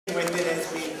with it as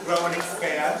we grow and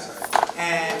expand.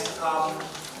 And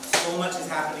so much is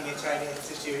happening at China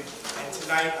Institute. And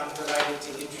tonight I'm delighted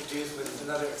to introduce what is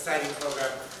another exciting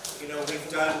program. You know, we've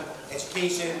done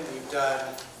education, we've done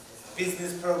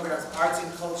business programs, arts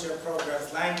and culture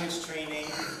programs, language training.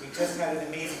 We just had an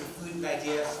amazing food and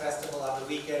ideas festival on the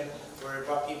weekend where we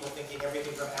brought people thinking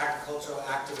everything from agricultural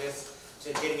activists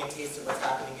to getting a taste of what's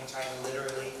happening in China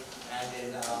literally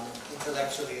and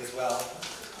intellectually as well.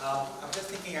 I'm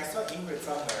just thinking, I saw Ingrid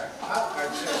somewhere. Our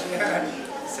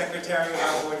Secretary of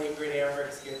our board, Ingrid Ehrenberg,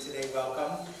 is here today.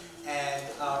 Welcome. And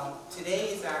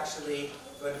today is actually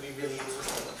going to be really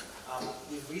interesting.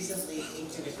 We've recently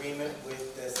inked an agreement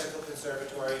with the Central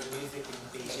Conservatory of Music in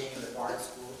Beijing and the Barn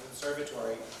School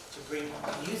Conservatory to bring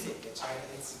music at China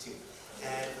Institute.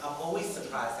 And I'm always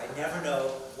surprised. I never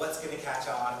know what's going to catch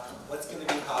on, what's going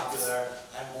to be popular,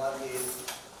 and what is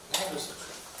languishing.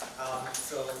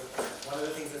 So one of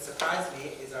the things that surprised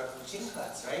me is our Kuching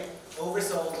class, right?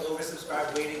 Oversold,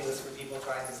 oversubscribed waiting list for people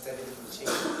trying to study the Kuching.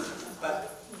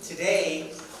 But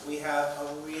today, we have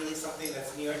something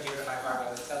that's near and dear to my heart.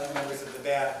 I was telling members of the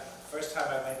band, first time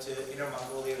I went to Inner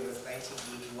Mongolia was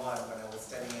 1981 when I was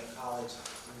studying in college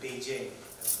in Beijing.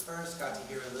 And first got to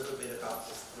hear a little bit about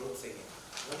this throat singing.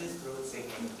 What is throat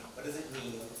singing? What does it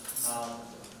mean?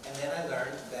 And then I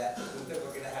learned that the group that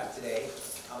we're going to have today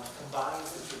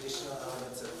combines the traditional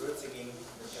elements of throat singing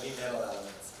with heavy metal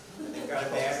elements. And they've got a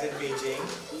band in Beijing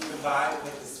combined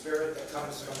with the spirit that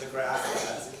comes from the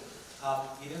grasslands.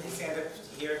 You didn't stand up to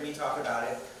hear me talk about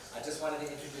it. I just wanted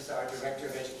to introduce our Director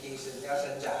of Education, Liao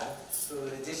Shenjian, who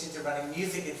in addition to running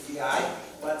music at CI,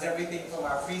 runs everything from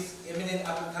our imminent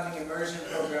up-and-coming immersion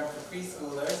program for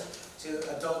preschoolers to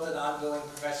adult and ongoing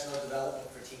professional development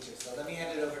for teachers. So let me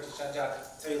hand it over to Shenjian to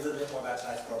tell you a little bit more about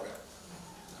tonight's program.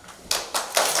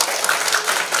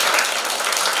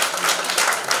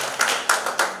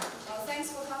 Well, thanks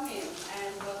for coming.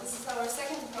 And this is our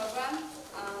second program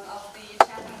of the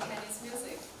China Chinese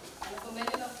music. And for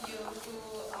many of you who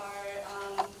are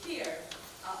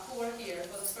here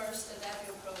for the first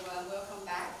debut program, welcome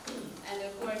back. And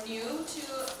who are new to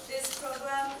this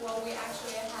program, well, we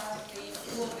actually have the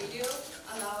full video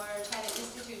on our China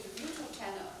Institute YouTube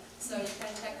channel. So you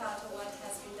can check out what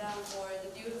has been done for the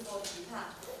beautiful Pita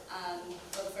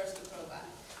for the first program.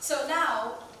 So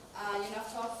now,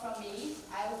 enough talk from me.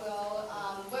 I will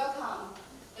welcome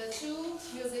the two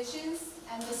musicians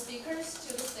and the speakers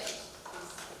to the stage.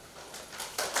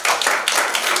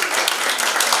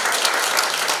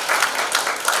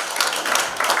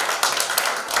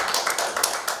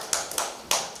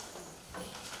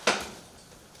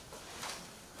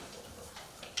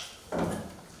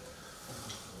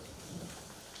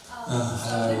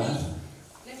 Hello everyone.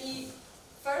 Let me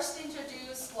first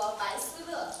introduce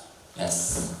Fiddle.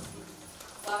 Yes.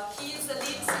 Well, he is the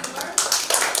lead singer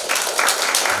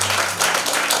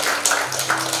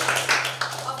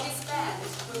of his band.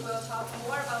 We will talk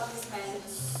more about this band.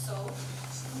 So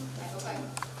I hope I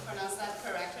pronounced that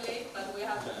correctly. But we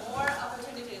have more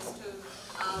opportunities to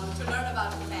learn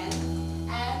about the band.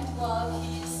 And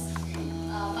he's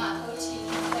Ma Tou Qin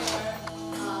player.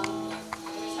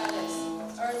 Let me try this.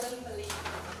 Urban Belief.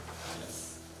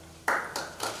 Yes.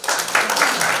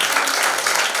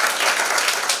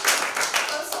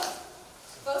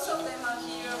 Both of them are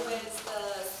here with the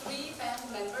three band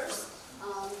members.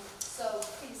 So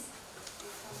please,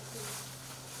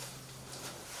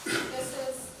 this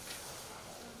is.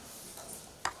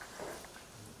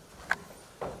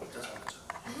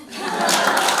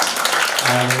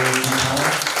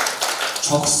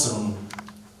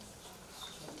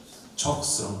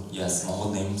 Choksrum, yes, my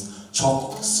whole name's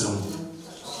Choksrum,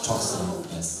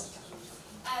 yes.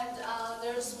 And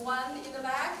there's one in the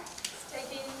back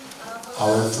taking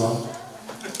Our drum,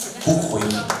 Khoomei.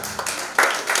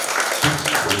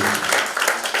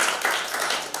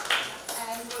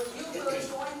 And you will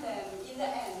join them in the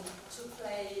end to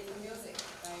play the music,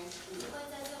 right?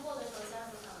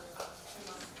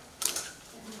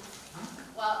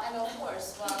 Well, and of course,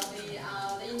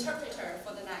 the interpreter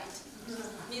for the night,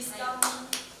 Miss Gong.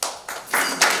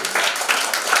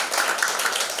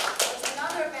 There's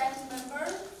another band member.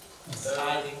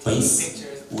 Bass,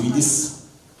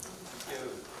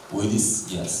 Widis,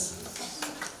 yes.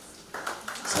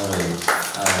 Sorry,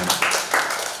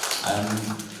 I'm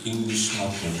English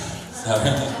not good.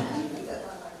 Sorry.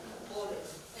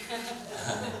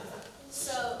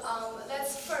 So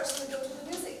let's first go to the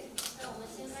music.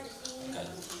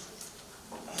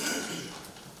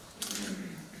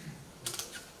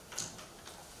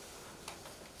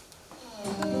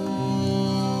 Okay.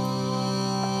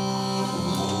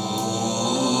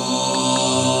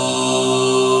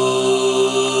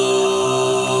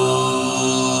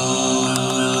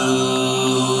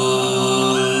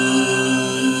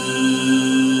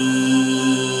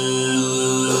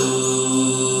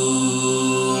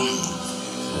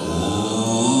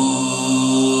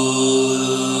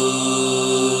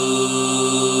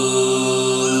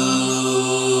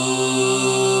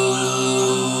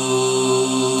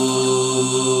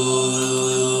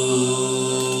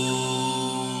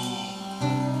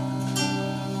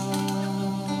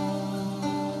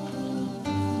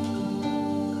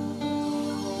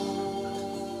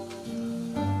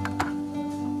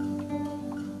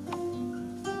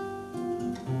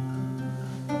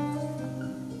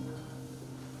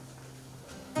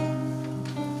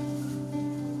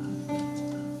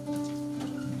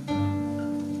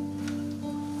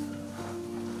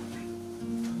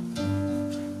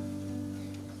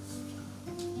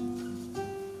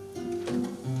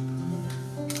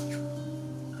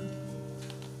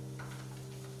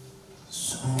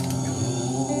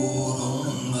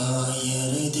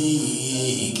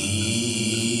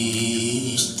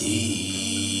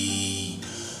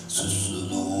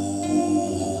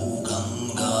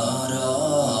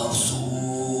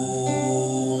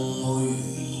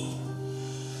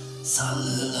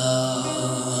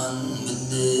 살란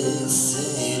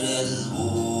밀레세렐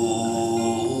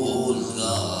볼간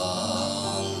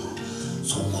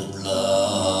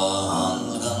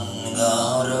소굿란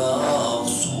간가라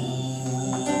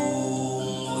숭의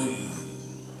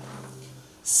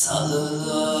살란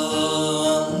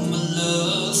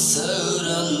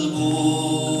밀레세렐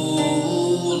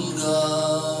볼간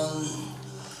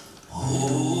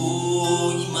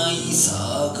호이마이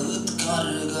사긋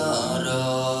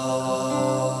가르가라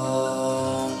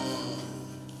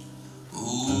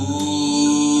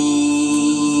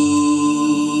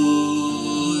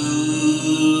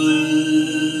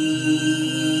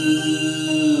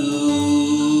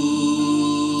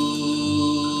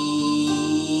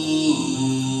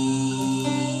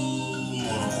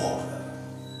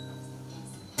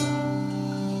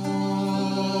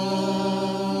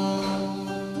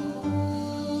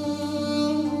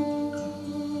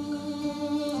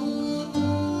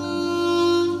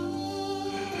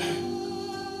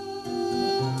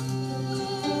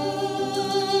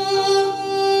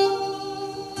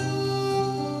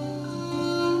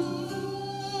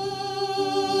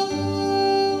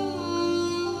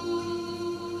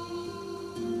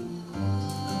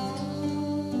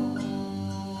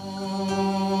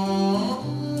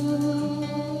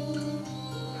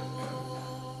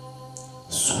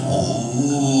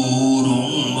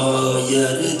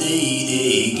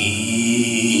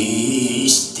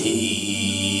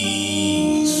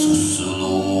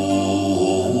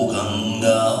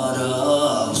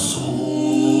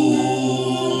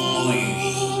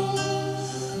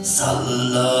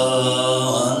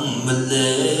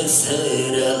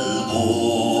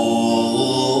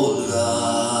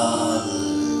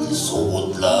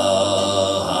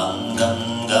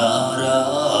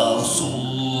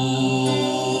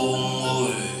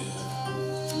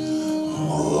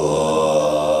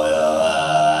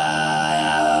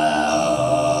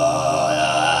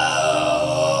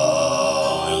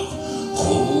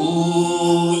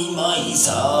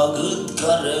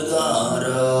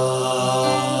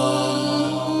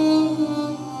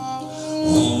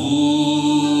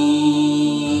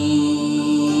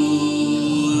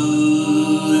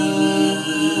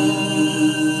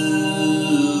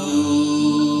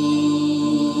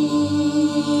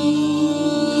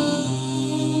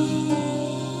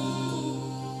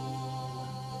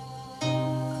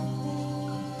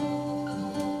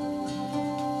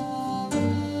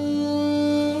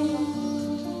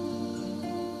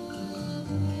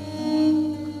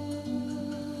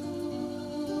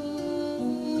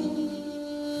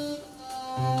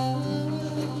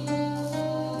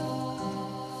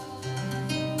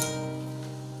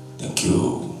Thank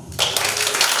you.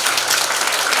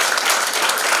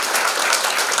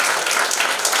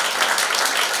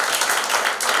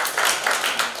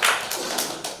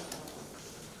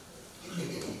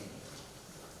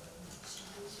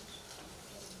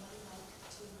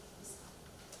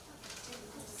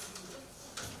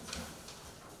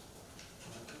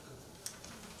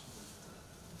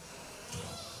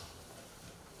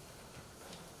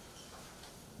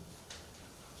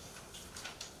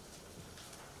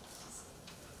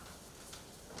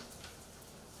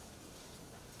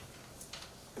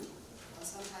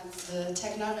 Sometimes the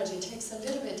technology takes a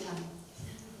little bit time.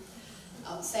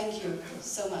 Thank you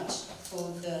so much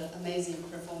for the amazing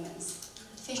performance.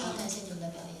 非常感谢你们的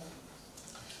表演。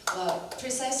 Well,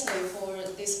 precisely for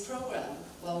this program,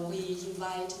 well, we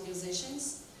invite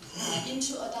musicians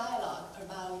into a dialogue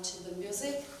about the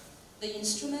music, the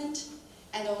instrument,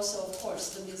 and also, of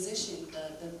course, the musician,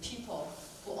 the people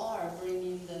who are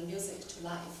bringing the music to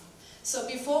life. So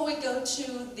before we go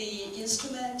to the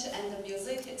instrument and the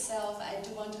music itself, I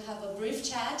do want to have a brief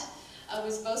chat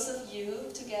with both of you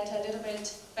to get a little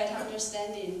bit better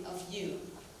understanding of you.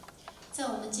 在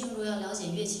我们进入要了解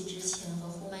乐器之前和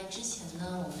呼麦之前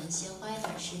呢，我们先花一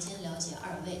点时间了解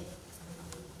二位。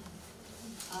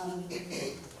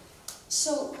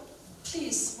So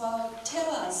please, well,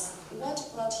 tell us what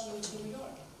brought you to New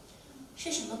York.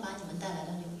 是什么把你们带来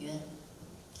了纽约？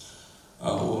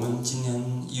我们今年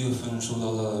1月份收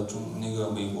到了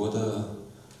美国的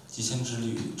极限之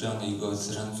旅这样的一个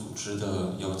慈善组织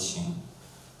的邀请，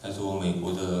来做美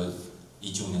国的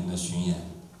19年的巡演。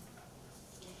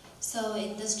 So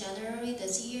in this January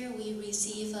this year, we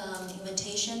received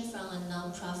invitation from a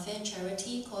non-profit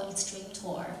charity called Extreme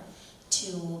Tour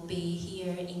to be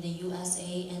here in the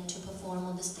USA and to perform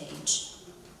on the stage.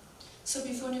 So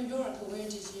before New York, where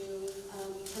did you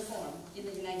perform in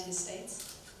the United States?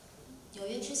 纽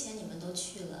约之前你们都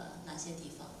去了哪些地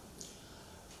方？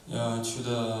去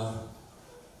的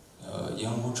盐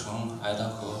湖城、爱达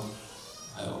荷，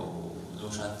还有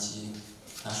洛杉矶。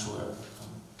Nashville.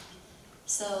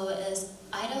 So it's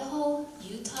Idaho,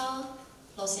 Utah,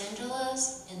 Los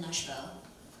Angeles, and Nashville.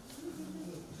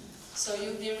 So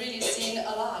you've been really seeing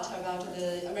a lot about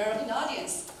the American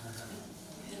audience.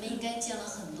 你们应该见了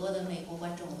很多的美国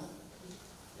观众了。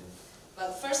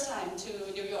 But first time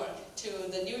to New York, to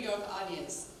the New York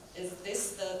audience, is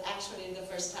this actually the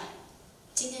first time?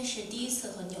 今天是第一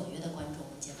次和纽约的观众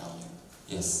见到面。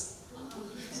 Yes.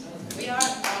 So we are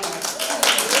honored.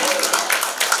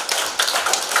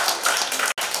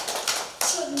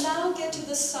 So now get to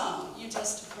the song you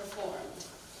just performed.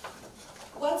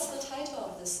 What's the title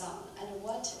of the song and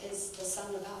what is the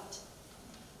song about?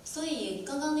 所以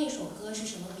刚刚那首歌是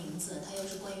什么名字？它又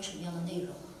是关于什么样的内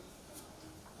容？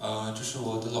这是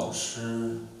我的老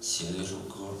师写的一首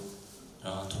歌，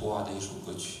图瓦的一首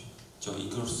歌曲，叫《一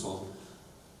个索》。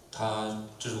他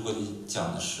这首歌里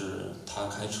讲的是他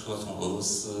开车从俄罗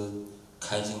斯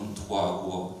开进图瓦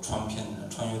国，穿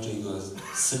越这个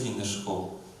森林的时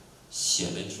候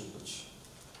写的一首歌曲。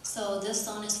So this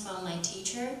song is from my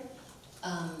teacher.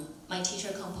 My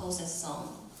teacher composed this song.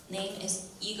 Name is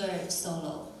Igor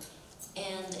Solo.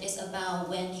 And it's about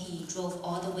when he drove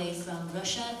all the way from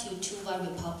Russia to Tuva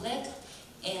Republic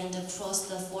and across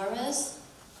the forest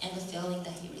and the feeling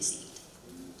that he received.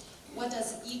 What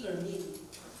does eager mean?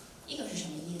 一个是什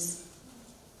么意思？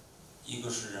一个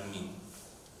是人名。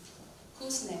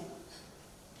Whose name?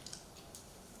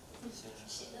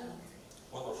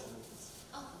 我老师的名字。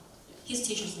His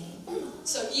teacher's name.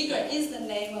 So Igor is the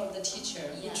name of the teacher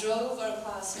who Yeah. drove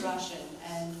across Russia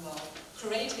and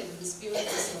created this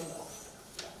beautiful solo.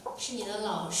 是你的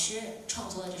老师创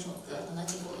作的这首歌，等他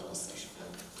经过俄罗斯的时候。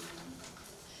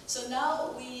So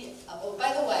now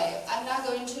by the way, I'm not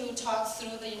going to talk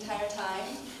through the entire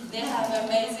time. They have an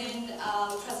amazing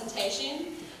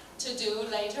presentation to do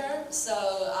later, so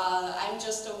I'm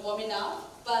just warming up.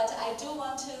 But I do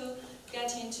want to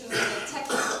get into the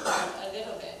technical part a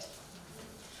little bit.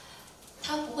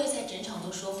 他不会在整场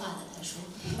都说话的，他说。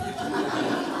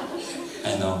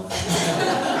I know.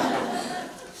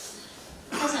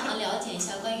 他想要了解一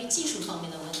下关于技术方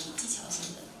面的问题，技巧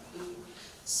性的。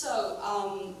So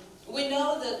we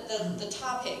know that the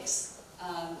topics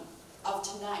of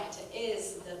tonight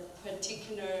is the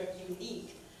particular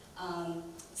unique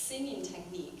singing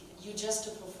technique you just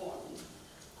performed.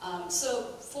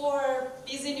 So for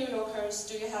busy New Yorkers,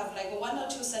 do you have like 1 or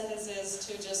 2 sentences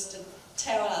to just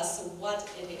tell us what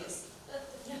it is?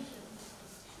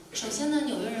 首先呢，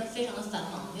纽约人非常的繁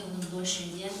忙，没有那么多时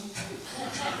间。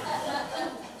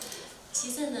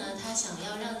其次呢，他想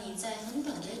要让你在很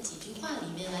短的几句话里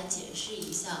面来解释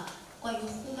一下关于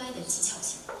呼麦的技巧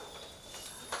性。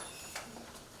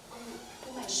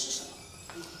呼麦是什么？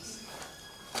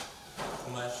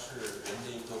呼麦是人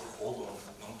的一个喉咙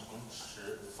能同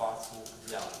时发出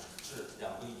2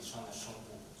个以上的声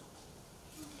部。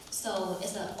So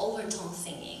it's an overtone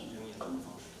singing. 用一种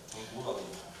方式，很古老的一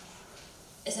种方式。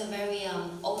It's a very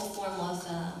old form of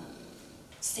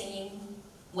singing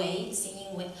way.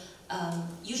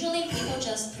 Usually people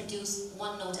just produce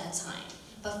 1 note at a time,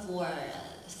 but for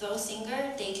throat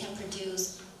singer, they can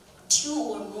produce 2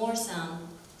 or more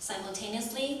sounds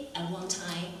simultaneously at one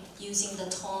time using the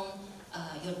tone,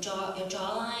 your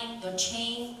jawline, your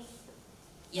chin.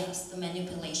 Yes, the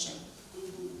manipulation.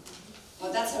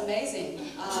 Well, that's amazing,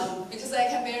 because I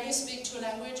can barely speak 2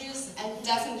 languages and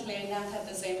definitely not at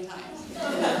the same time.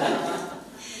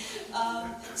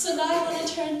 So now I want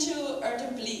to turn to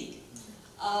Erden Bleek.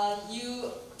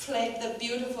 You played the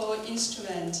beautiful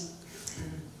instrument.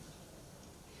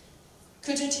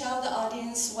 Could you tell the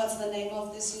audience what's the name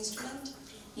of this instrument?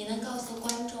 你能告诉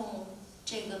观众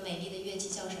这个美丽的乐器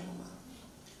叫什么吗？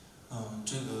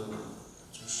这个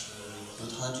就是由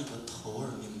它这个头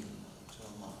而命名的，叫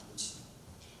马头琴。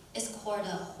It's called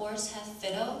a horse-head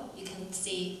fiddle. You can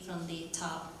see from the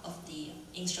top of the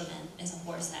instrument, it's a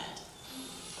horse head.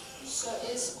 So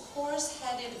is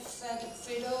horse-headed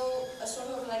fiddle a sort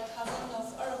of like cousin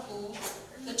of erhu,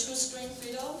 the 2-string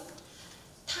fiddle?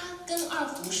 它跟二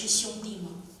胡是兄弟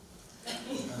吗？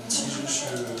其实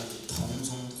是同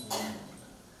宗同源。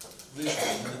为什么？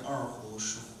因为二胡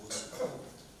是胡琴，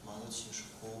马头琴是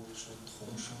胡，是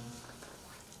同声。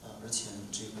而且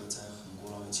这个在很古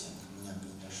老以前，他们2个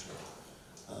应该是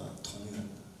同源的。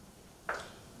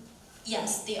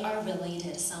Yes, they are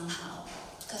related somehow,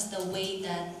 because the way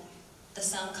that the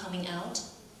sound coming out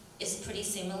is pretty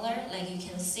similar. Like you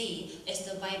can see, it's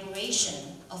the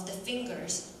vibration of the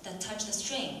fingers that touch the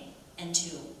string and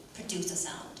to produce the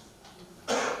sound.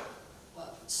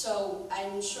 Well, so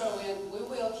I'm sure we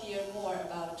will hear more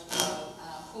about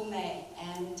Khoomei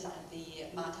and the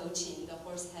matochin, the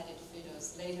horse-headed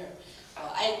fiddles later.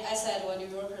 I said, well, New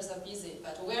Yorkers are busy,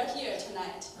 but we're here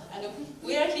tonight. And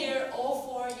we're here all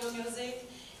for your music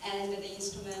and the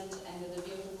instrument and the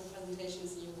beautiful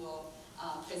presentations you will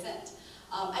present.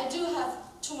 I do have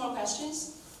two more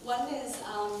questions. One is,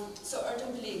 so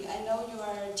Erdenblick, I know you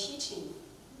are teaching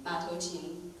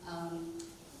Matoqin,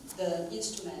 the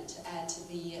instrument at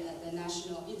the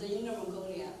Inner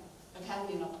Mongolia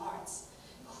Academy of Arts.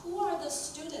 Who are the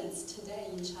students today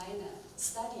in China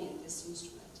studying this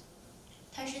instrument?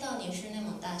 他知道你是内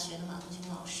蒙大学的马头琴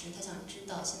老师，他想知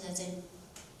道现在在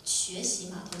学习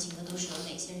马头琴的都是有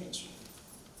哪些人群？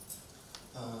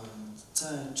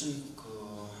在这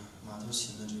个马头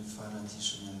琴的这个发展几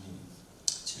十年里，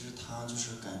其实它就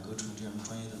是改革成这样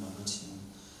专业的马头琴，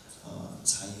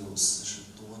才有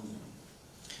40多年。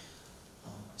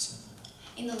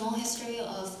In the long history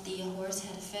of the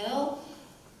horse-head fiddle,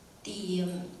 the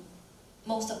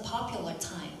most popular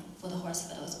time for the horse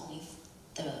fiddle is only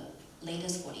the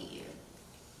latest 40 years.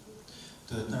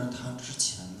 对，但是它之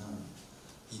前呢，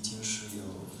已经是有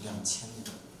2000年，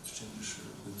甚至是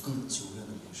会更久远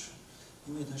的历史，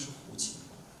因为它是胡琴，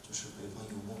就是北方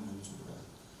游牧民族的，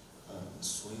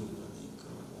所有的那个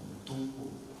我们东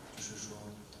部，就是说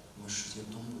我们世界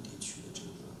东部地区的这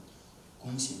个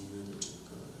弓弦乐的这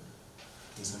个，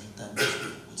也算是代表性的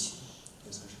胡琴，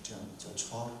也算是这样的叫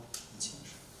超，以前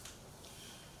是。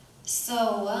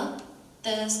So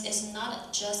this is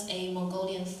not just a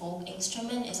Mongolian folk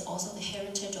instrument, it's also the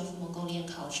heritage of Mongolian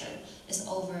culture. It's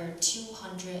over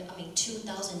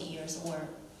 2,000 years or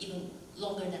even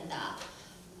longer than that.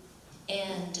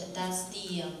 And that's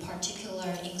the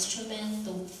particular instrument,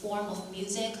 the form of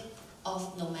music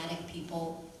of nomadic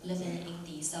people living in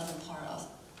the southern part of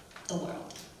the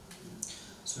world.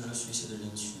 所以说学习的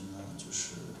人群呢，就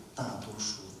是大多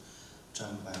数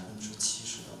占70%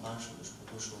到80%的时候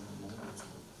都是我们蒙古族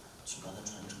去把它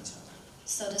传承下来。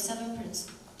So the 70%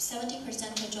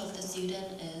 of the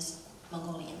student is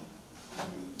Mongolian.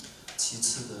 其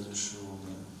次的就是我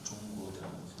们中国的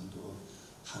很多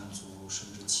汉族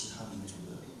甚至其他民族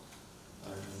的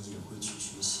人也会去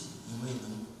学习，因为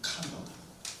能看到它，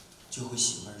就会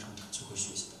喜欢上它，就会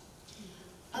学习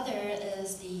它。Other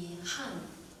is the Han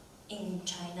in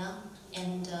China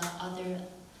and other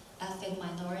ethnic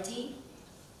minority,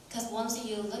 because once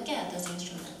you look at this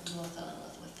instrument, you will fall in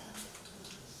love with that.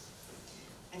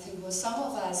 I think well, some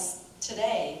of us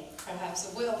today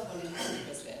perhaps will fall in love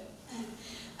with it.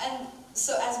 And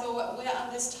so as we're on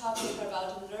this topic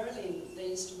about learning the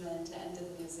instrument and the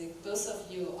music, both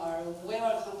of you are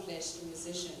well-accomplished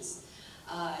musicians.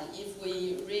 If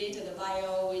we read the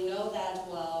bio, we know that,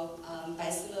 well, by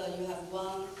Fiddle, you have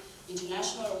won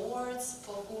international awards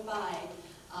for Khoomei,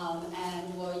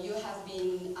 and well, you have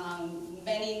been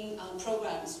many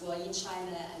programs well, in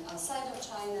China and outside of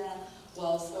China,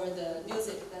 well, for the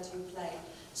music that you play.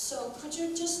 So could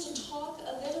you just talk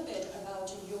a little bit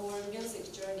about your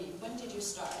music journey? When did you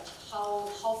start? How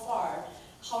far?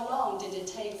 How long did it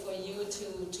take for you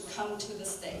to come to the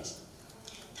stage?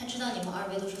 他知道你们二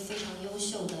位都是非常优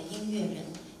秀的音乐人，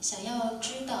想要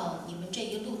知道你们这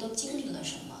一路都经历了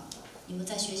什么？你们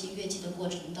在学习乐器的过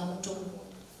程当中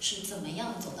是怎么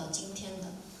样走到今天的？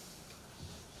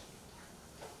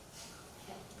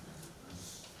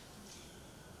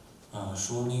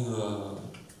说那个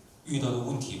遇到的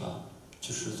问题吧，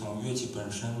就是从乐器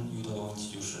本身遇到的问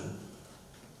题，就是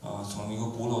从一个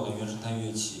古老的原生态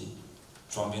乐器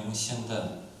转变成现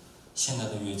代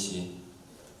的乐器。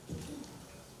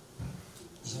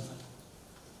你先翻。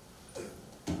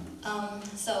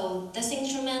So this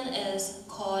instrument is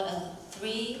called a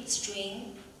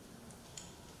 3-string.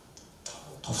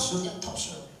 头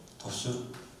袖，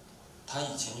它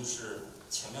以前就是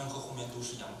前面和后面都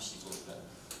是羊皮做出来的，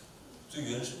最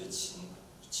原始的琴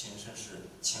身是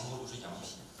前后都是羊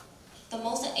皮。The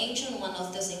most ancient one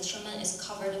of this instrument is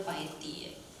covered by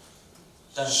the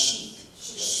但是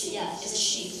sheep. Yeah, it's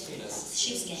sheepskin.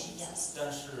 Yes.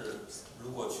 但是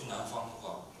如果去南方的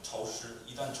话，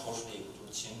一旦潮湿了以后，就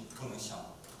是琴不能响，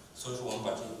所以说我们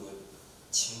把这个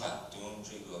琴板都用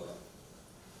这个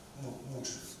木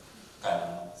质改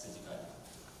良了，自己改良。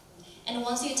And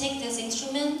once you take this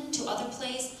instrument to other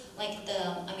place, like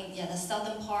the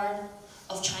southern part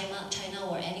of China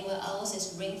or anywhere else,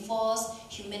 is rainfalls,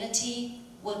 humidity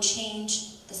will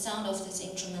change the sound of this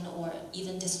instrument or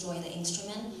even destroy the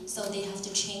instrument. So they have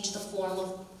to change the form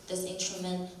of this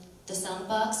instrument, the sound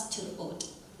box, to the wood.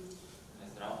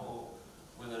 然后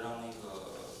为了让那个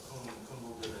更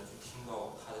多的人去听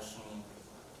到它的声音，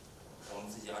我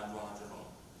们自己安装了这种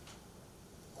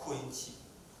扩音器。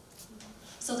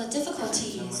So the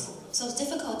difficulties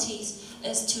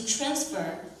is to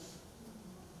transfer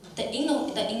the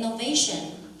the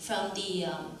innovation from the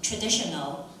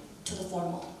traditional to the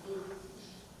formal.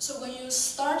 So when you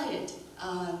started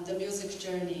the music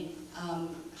journey, how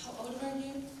old were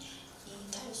you?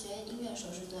 你开始学音乐的时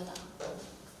候是多大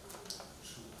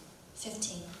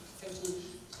？15. 15.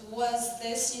 Was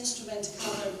this instrument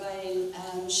covered by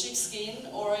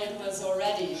sheepskin, or it was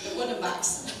already the wooden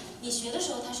box? 你学的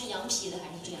时候它是羊皮的还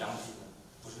是这样？羊皮的，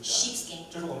不是这样。 Sheepskin.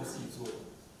 这是我们自己做的。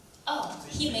 Oh,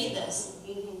 he made this.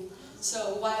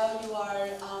 So while you are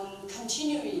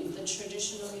continuing the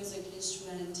traditional music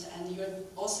instrument, and you're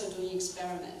also doing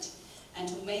experiment, and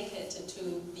to make it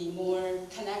to be more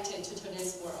connected to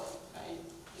today's world, right?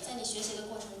 在你学习的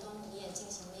过程当中，你也进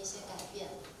行了一些改变，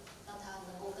让它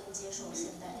能够更接受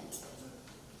现代的音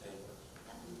乐。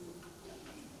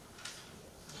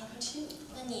How about you?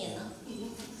 那你呢？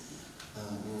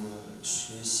我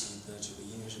学习的这个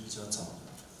音乐是比较早的，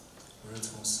我是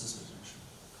从4岁开始。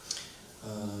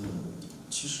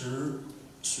其实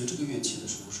学这个乐器的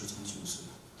时候是从9岁。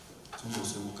从9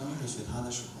岁，我刚开始学它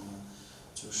的时候呢，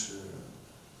就是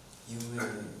因为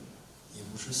也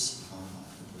不是喜欢嘛，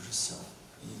也不是小，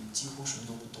也几乎什么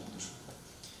都不懂的时候，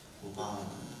我爸呢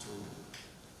就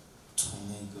从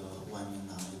那个外面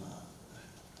拿了一把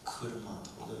刻着码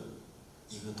头的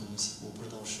一个东西，我不知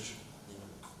道是什么。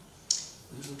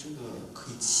我就说这个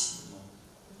可以骑吗？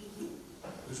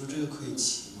我就说这个可以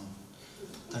骑吗？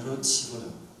他说骑不了。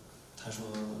他说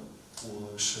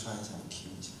我示范一下，你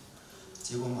听一下。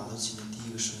结果马头琴的第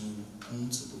一个声音，弓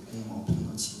子的弓毛碰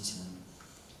到琴弦，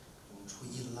往出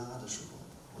一拉的时候，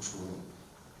我说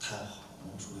太好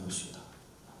了，我说我要学它。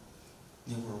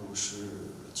那会儿我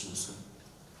是9岁，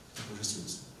那会儿是9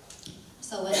岁。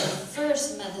So when I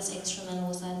first met this instrument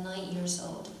was at 9 years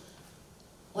old.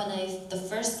 When the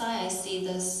first time I see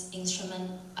this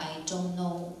instrument, I don't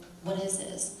know what is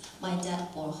this. My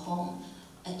dad brought home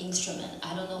an instrument.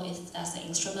 I don't know if that's an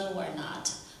instrument or not.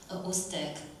 A wood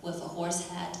stick with a horse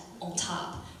head on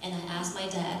top. And I asked my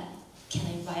dad, can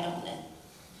I write on it?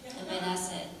 And my dad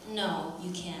said, no,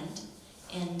 you can't.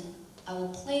 And I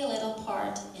will play a little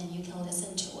part and you can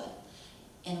listen to it.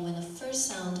 And when the first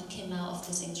sound came out of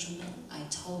this instrument, I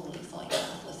totally fell in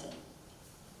love with it.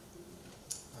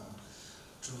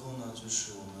 之后呢，就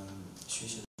是我们学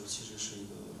习的时候，其实是一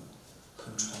个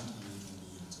很传统的一种的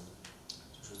演奏，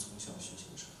就是从小学习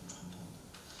的是很传统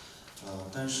的。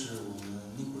但是我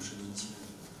们那会儿是年轻人，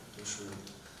都是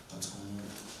从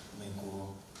美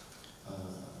国，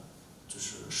就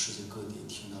是世界各地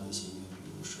听到一些音乐，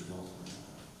比如是摇滚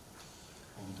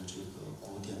我们的这个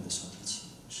古典的小提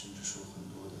琴，甚至说很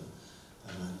多的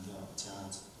蓝调、架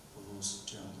子、布鲁斯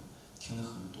这样的，听了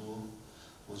很多，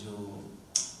我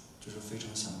就是非常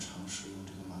想尝试用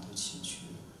这个马头琴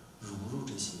去融入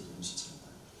这些东西进来。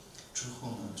之后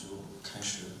呢，就开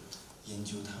始研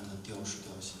究他们的调式调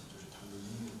性，就是他们的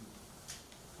音乐。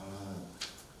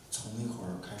从那会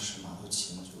儿开始，马头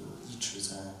琴就一直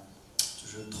在，就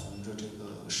是同着这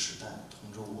个时代，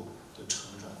同着我的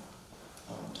成长，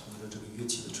同着这个乐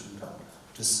器的成长。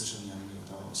这40年里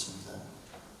到现在，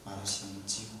马头琴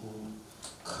几乎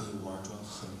可以玩转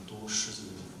很多世界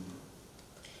的音乐。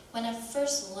When I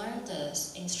first learned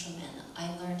this instrument, I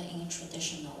learned in a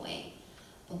traditional way.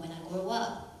 But when I grew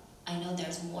up, I know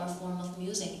there's more forms of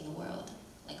music in the world,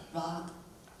 like rock,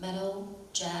 metal,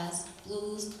 jazz,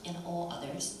 blues, and all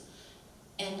others.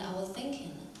 And I was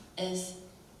thinking, if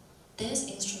this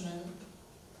instrument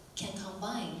can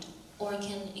combine or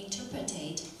can interpret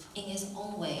in its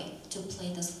own way to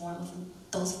play those forms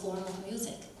of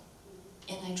music.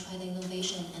 And I tried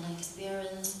innovation and I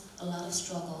experienced a lot of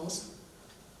struggles.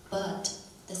 But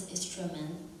this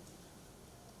instrument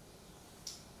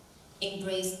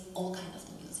embraced all kinds of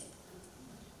the music.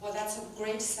 Well, that's a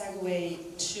great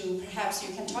segue to perhaps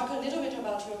you can talk a little bit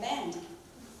about your band.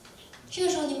 这个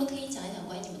时候你们可以讲一讲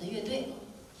关于你们的乐队吗？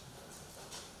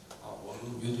我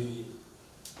们乐队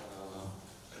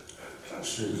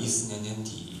是14年年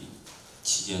底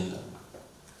期间的，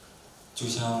就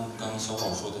像刚刚小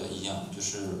宝说的一样，就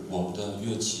是我们的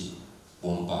乐器，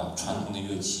我们把传统的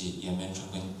乐器演变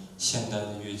成跟现代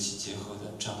的乐器结合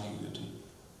的这样的一个乐队。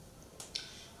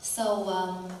So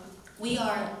we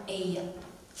are a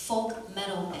folk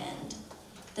metal band.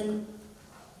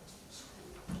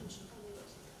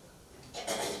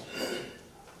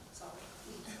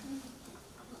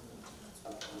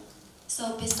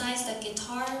 So besides the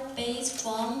guitar, bass,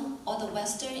 drum, or the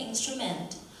Western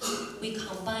instrument, we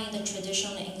combine the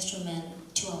traditional instrument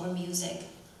to our music.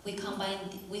 We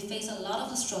face a lot of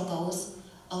the struggles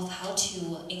of how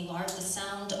to enlarge the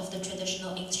sound of the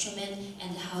traditional instrument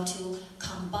and how to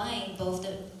combine both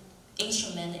the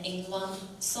instrument in one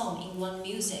song, in one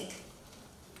music.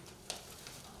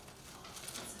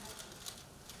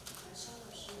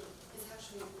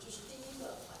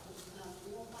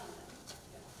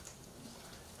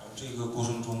 这个过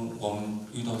程中，我们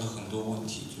遇到的很多问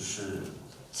题，就是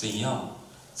怎样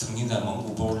曾经在蒙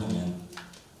古包里面，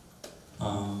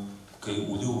给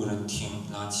5、6个人听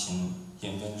拉琴，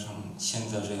演变成现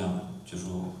在这样，就是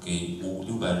说给500、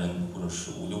600人或者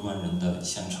是5、6万人的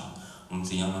现场，我们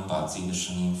怎样能把自己的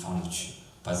声音放出去，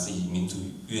把自己民族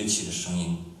乐器的声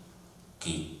音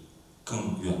给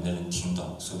更远的人听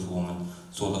到。所以说，我们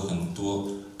做了很多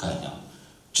改良。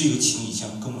这个琴以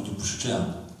前根本就不是这样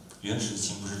的，原始的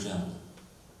琴不是这样的。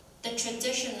The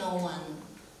traditional one,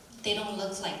 they don't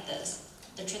look like this.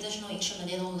 The traditional instrument,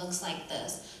 they don't look like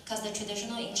this. Because the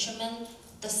traditional instrument,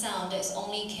 the sound is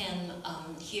only can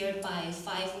heard by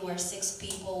 5 or 6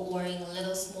 people or in a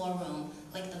little small room,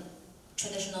 like the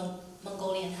traditional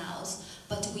Mongolian house.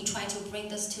 But we try to bring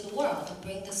this to the world, to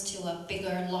bring this to a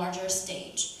bigger, larger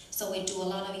stage. So we do a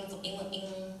lot of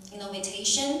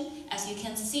innovation. As you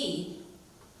can see,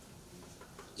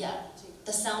 yeah,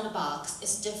 the sound box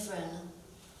is different.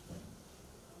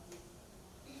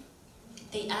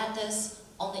 They add this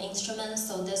on the instrument,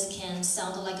 so this can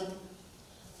sound like an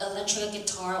electric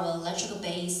guitar or electric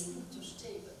bass.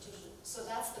 So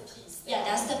that's the piece. Yeah,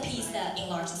 that's the piece that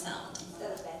enlarges sound. Is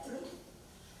that a battery?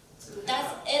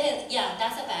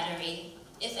 That's a battery.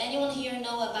 If anyone here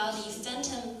know about the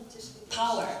phantom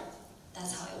power,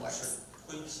 that's how it works.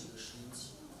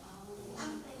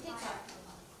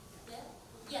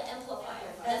 Yeah,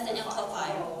 amplifier. That's an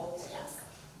amplifier. Yes.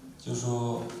 就是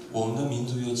说，我们的民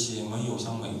族乐器没有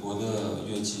像美国的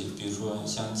乐器，比如说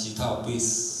像吉他、贝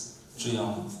斯这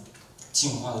样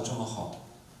进化的这么好。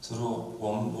所以说，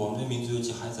我们的民族乐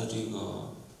器还在这个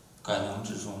改良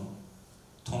之中。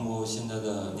通过现在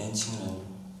的年轻人，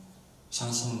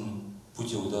相信不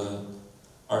久的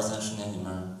20、30年里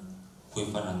面会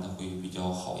发展的会比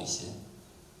较好一些。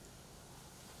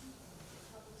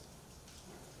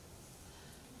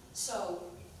So,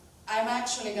 I'm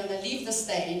actually going to leave the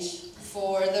stage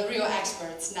for the real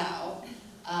experts now.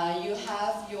 You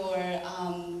have your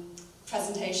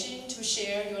presentation to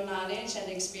share your knowledge and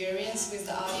experience with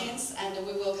the audience, and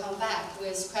we will come back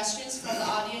with questions from the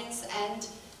audience and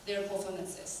their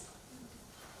performances.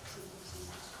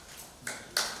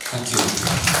 Thank you.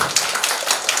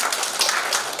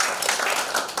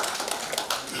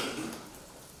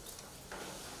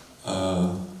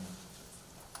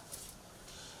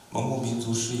 蒙古民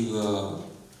族是一个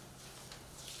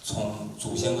从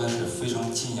祖先开始非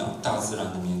常敬仰大自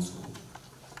然的民族。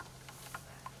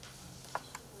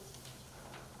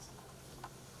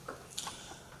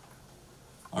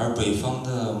而北方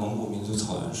的蒙古民族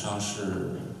草原上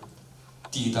是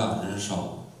地大人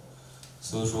少，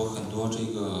所以说很多这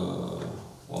个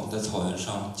我们在草原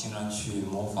上经常去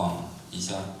模仿一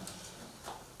下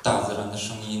大自然的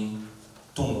声音，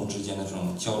动物之间的这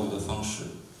种交流的方式。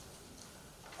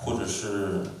或者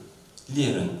是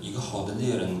猎人，一个好的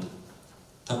猎人，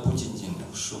他不仅仅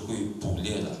是会捕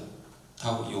猎的，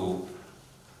他有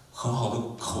很好的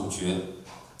口诀，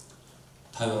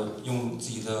他要用自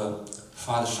己的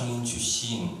发的声音去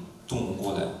吸引动物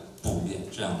过来捕猎，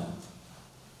这样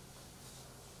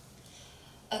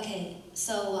的。Okay,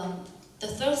 so the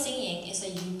third singing is a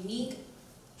unique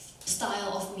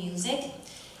style of music,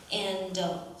 and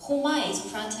Khoomei is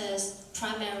practiced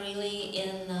primarily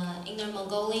in Inner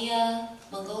Mongolia,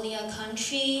 Mongolia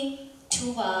country,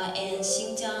 Tuva, and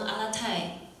Xinjiang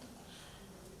Altai.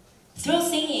 Through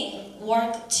singing,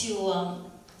 work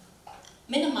to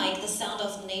minimize the sound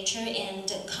of nature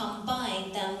and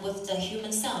combine them with the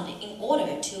human sound in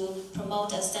order to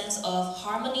promote a sense of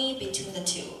harmony between the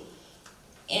two.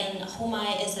 And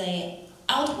Khoomei is an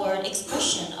outward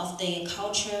expression of the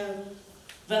culture,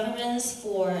 reverence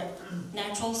for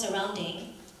natural surrounding.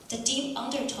 The deep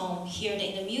undertone heard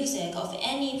in the music of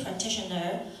any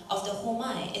practitioner of the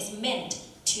Khoomei is meant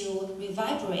to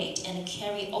reverberate and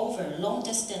carry over long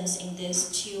distance in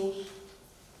this two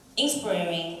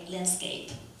inspiring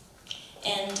landscape.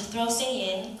 And through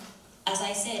singing, as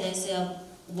I said, is a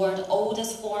world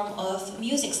oldest form of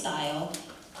music style.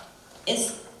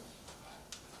 It's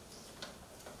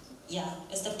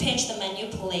the pitch that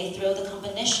manipulate through the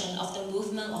combination of the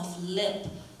movement of lip,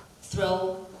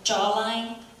 throat,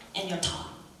 jawline, and your tongue.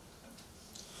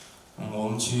 我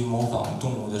们去模仿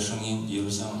动物的声音，比如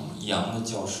像羊的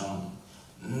叫声，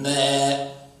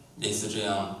类似这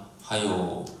样，还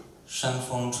有山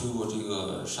风吹过这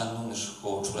个山洞的时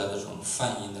候出来的这种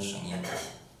泛音的声音。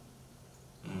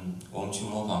我们去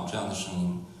模仿这样的声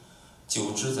音，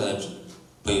久之在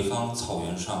北方草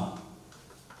原上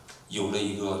有了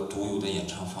一个独有的演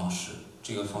唱方式，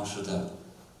这个方式的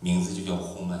名字就叫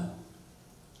Khoomei。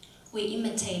We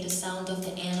imitate the sound of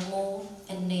the animal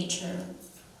and nature.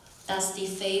 That's the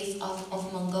faith of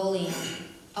Mongolia.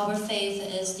 our faith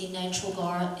is the natural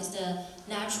God, is the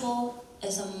natural,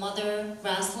 is a mother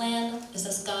grassland, is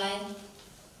the sky.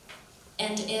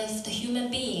 And if the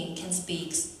human being can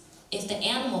speak, if the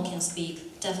animal can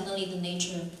speak, definitely the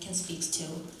nature can speak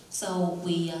too. So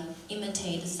we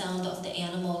imitate the sound of the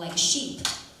animal like sheep,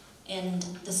 and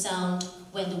the sound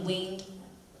when the wind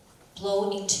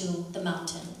blow into the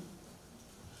mountain.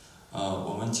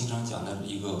 我们经常讲的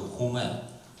一个呼麦，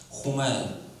呼麦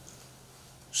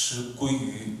是归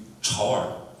于潮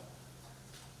耳。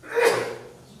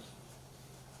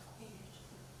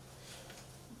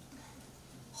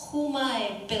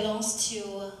Khoomei belongs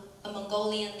to a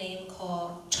Mongolian name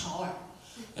called Chaor.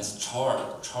 Yes， 潮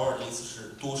耳的意思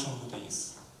是多声部的意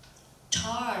思。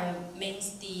Chaor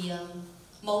means the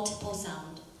multiple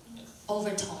sound,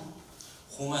 overtone.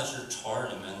 呼麦是潮耳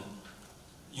里面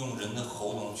用人的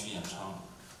喉咙去演唱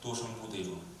多声部的一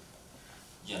种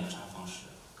演唱方式。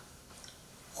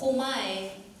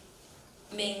Khoomei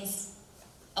means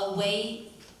a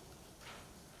way.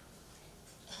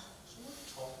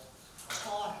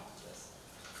 Chaor.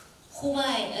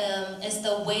 Khoomei is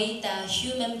the way that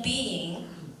human being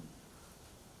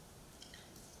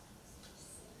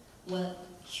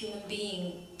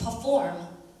perform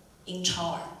in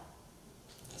Chaor.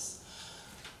 Yes.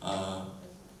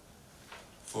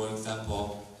 For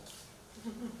example,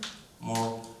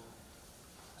 more.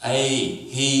 Hey,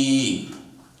 he.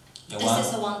 This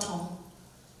is a one tone.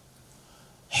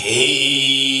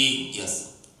 Hey.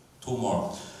 Yes. Two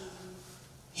more.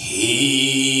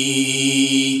 He.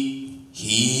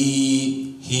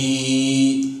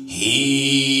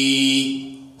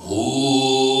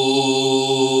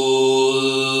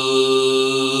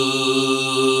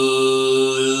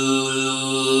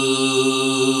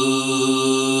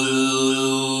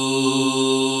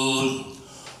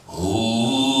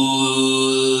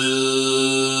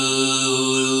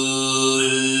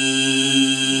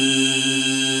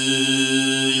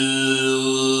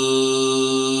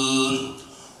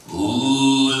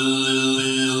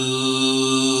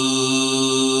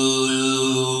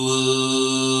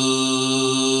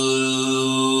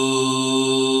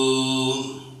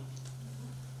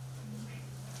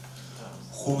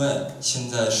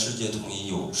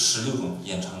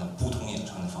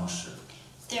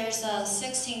 There's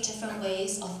 16 different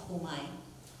ways of Khoomei.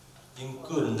 因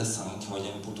个人的嗓音条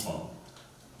件不同，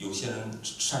有些人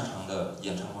擅长的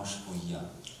演唱方式不一样。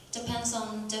Depends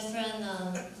on different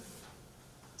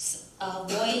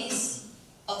voice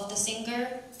of the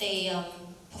singer. They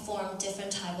perform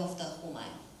different type of the Khoomei.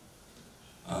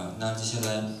 那接下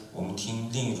来我们听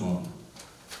另一种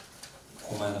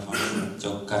呼麦的方式，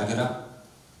叫嘎啦嘎啦。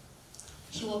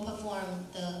He will perform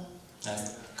the.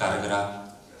 来，嘎啦嘎啦。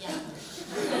Yeah.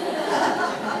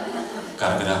 嘎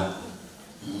啦嘎啦。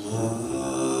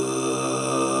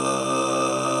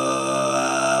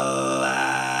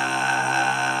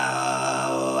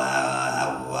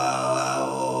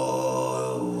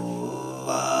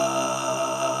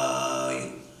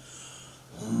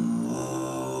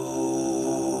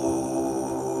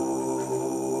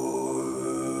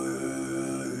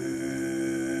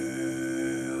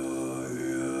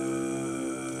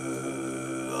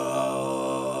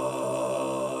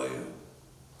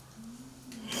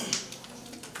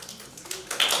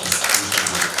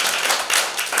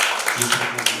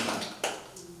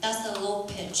That's the low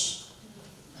pitch.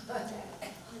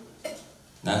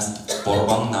 Next,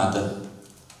 borbang nader.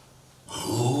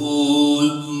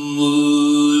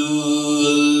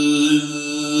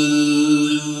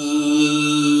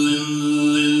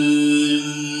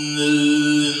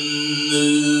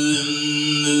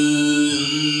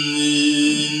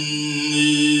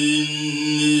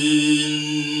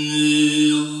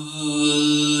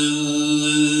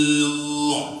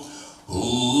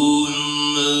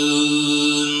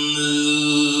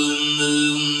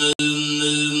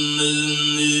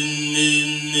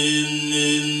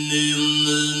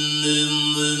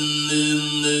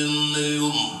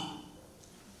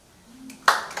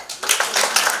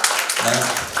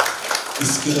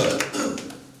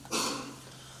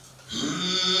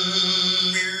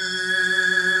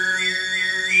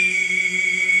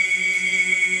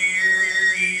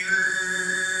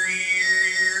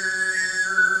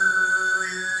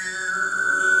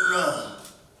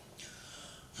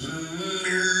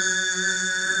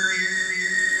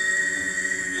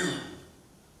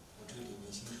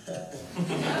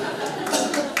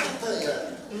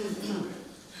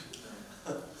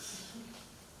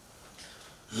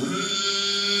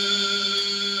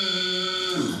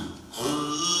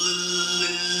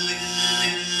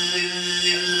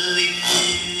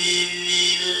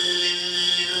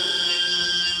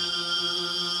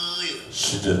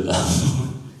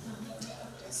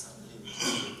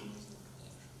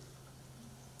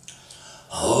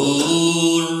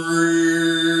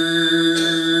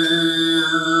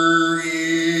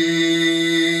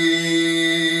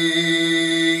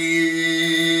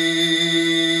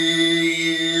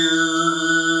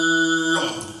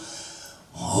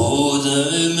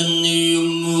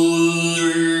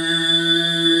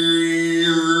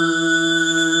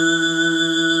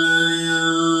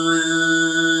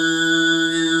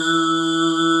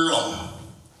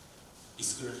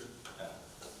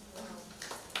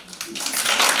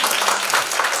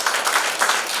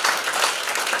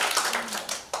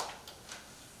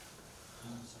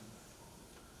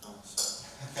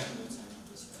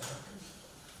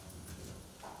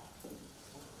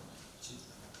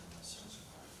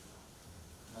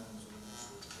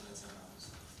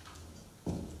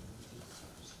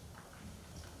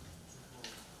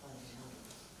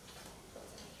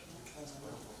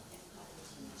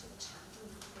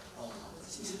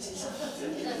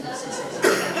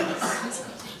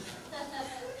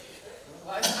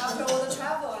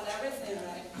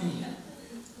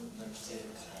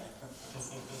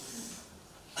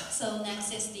 So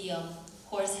next is the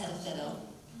horse head fiddle.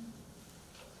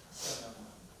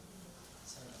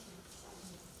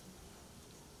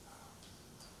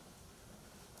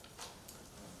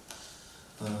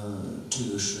 这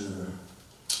个是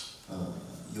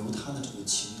由它的这个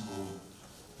琴头，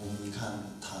我们一看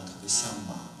它特别像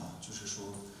马嘛，就是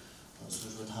说，所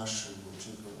以说它是有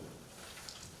这个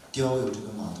雕有这个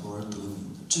马头而得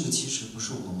名的。这个其实不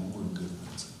是我们蒙古人给的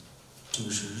名字，这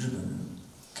个是日本人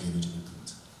给的这个名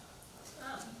字。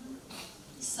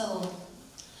So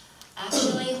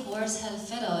actually, horse head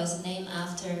fiddle is named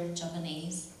after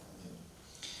Japanese.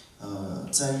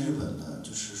 在日本呢，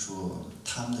就是说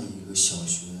他们的一个小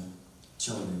学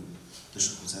教育的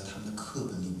时候，在他们的课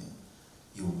本里面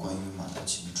有关于马头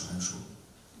琴的传说。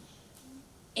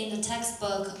In the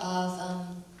textbook of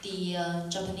the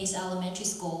Japanese elementary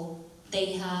school,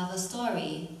 they have a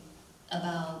story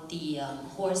about the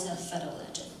horse head fiddle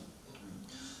legend.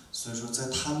 所以说，在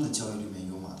他们的教育里面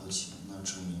有马头琴，那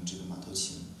证明这个马头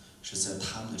琴是在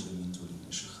他们的这个民族里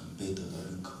面是很被得到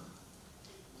认可的。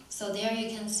 So there you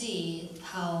can see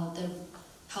how the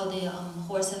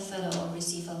horse head fiddle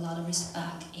receive a lot of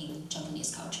respect in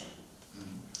Japanese culture.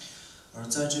 而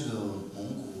在这个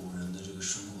蒙古人的这个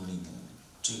生活里面，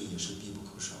这个也是必不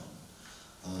可少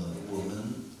的。我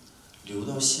们留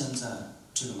到现在，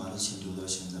这个马头琴留到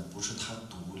现在，不是它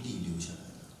独立留下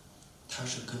来的，它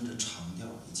是跟着长调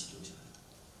一起留下来的。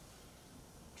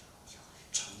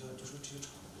长调就说这个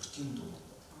长，我是定多，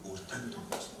长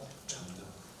调。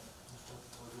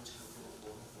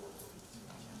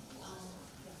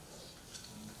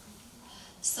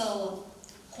 So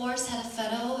horse head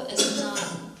fiddle is not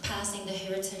passing the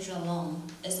heritage alone.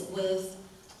 It's with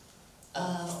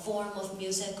a form of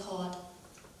music called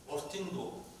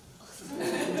Ortindo.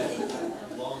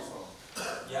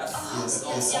 Yes.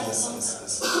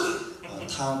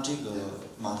 它这个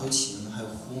马头琴还有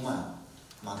呼麦，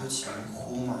马头琴、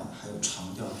呼麦还有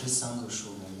长调，这三个是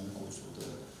我们蒙古族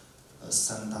的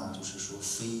三大，就是说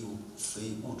非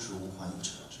物质文化遗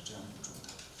产，是这样的状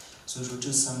态。所以说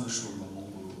这三个是我们蒙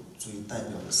古最代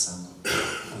表的三个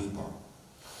瑰宝。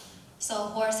So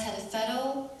horse head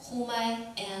fiddle,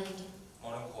 Khoomei, and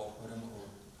Morin Khurr.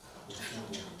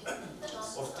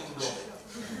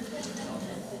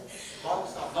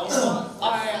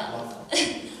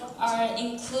 are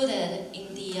included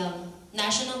in the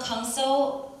National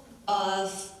Council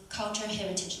of Cultural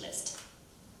Heritage List.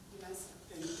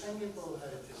 Intangible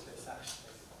heritage list,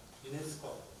 actually. UNESCO.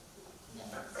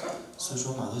 所以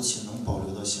说马头琴能保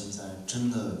留到现在，真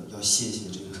的要谢谢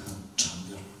这个长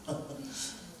调。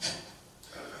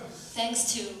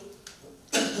Thanks to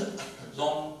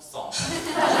Long song.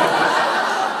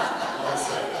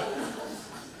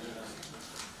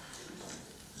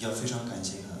 要非常感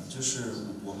谢他，就是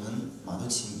我们马头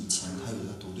琴以前它有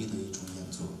它独立的一种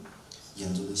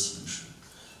演奏的形式，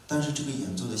但是这个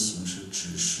演奏的形式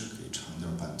只是给长调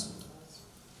伴奏的，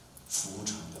服务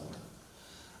长调的。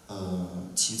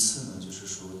其次呢，就是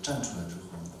说站出来之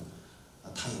后呢，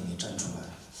他也没站出来，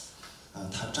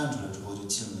他站出来之后就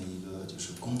进了一个就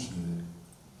是宫廷乐，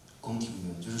宫廷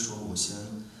乐就是说我先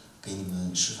给你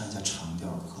们示范一下长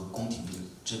调和宫廷乐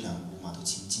这两部马头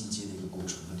琴进阶的一个过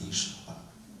程和历史吧。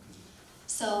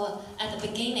So at the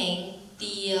beginning,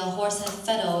 the horse head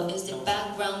fiddle is the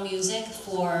background music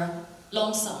for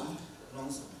long song.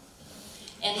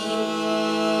 And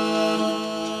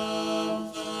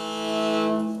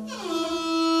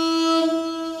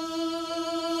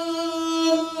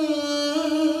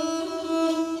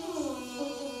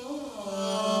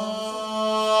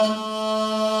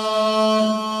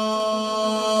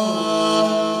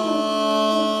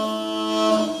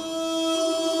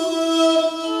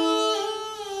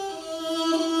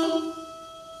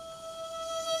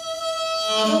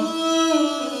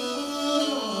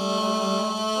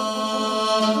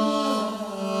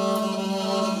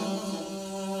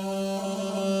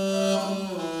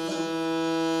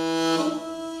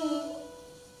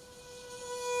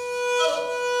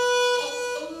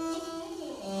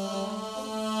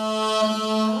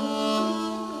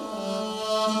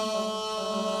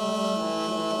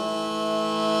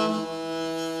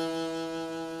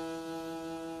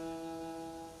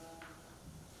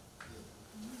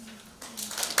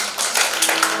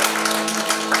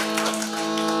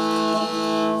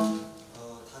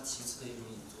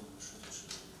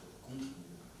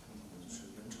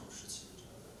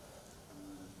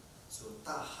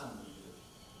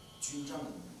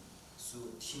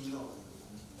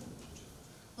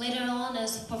later on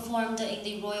is performed in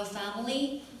the royal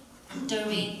family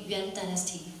during Yuan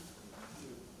dynasty.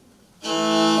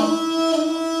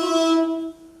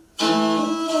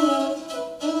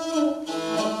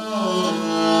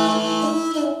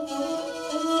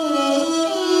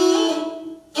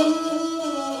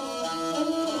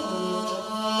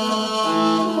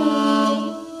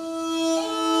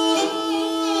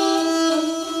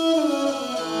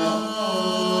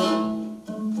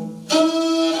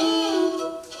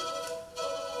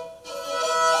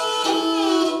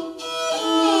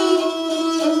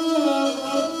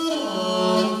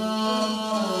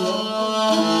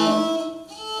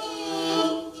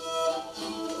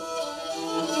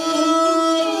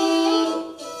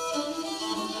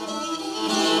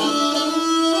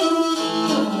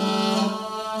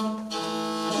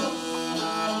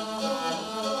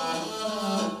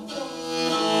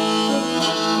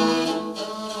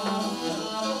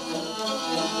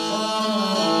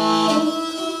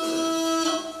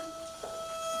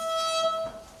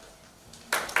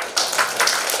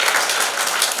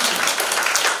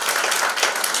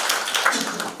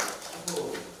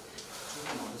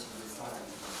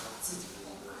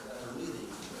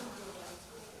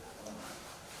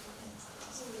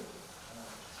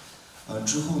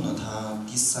 之后呢，它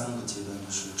第3个阶段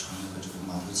就是成为了这个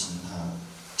马头琴，它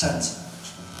站起来了，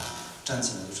是吧？站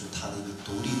起来就是它的一个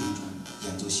独立的一种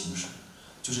演奏形式，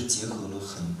就是结合了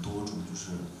很多种，就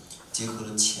是结合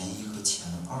了前1和前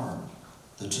2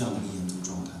的这样的一个演奏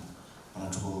状态。完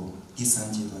了之后，第3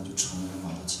阶段就成为了马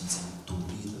头琴自己独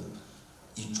立的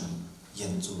一种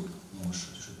演奏模式，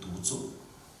就是独奏。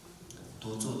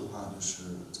独奏的话就是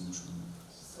怎么说呢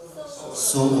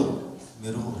 ？solo，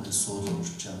 没落或者 solo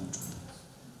是这样的状态。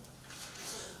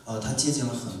它借鉴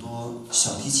了很多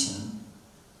小提琴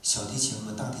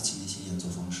和大提琴的一些演奏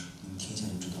方式，你们听一下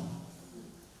就知道了。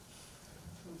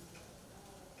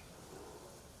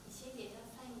你先给他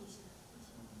翻译一下。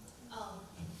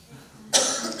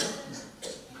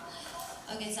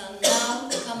Okay, so now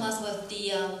we come up with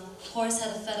the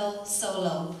horsehead fiddle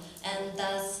solo, and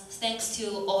that's thanks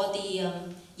to all the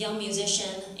young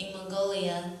musicians in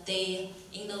Mongolia. They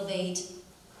innovate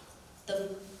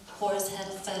the horsehead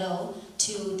fiddle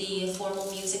to the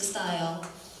formal music style,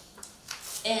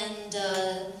 and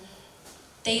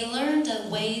they learn the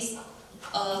ways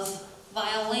of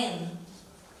violin,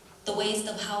 the ways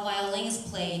of how violin is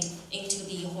played into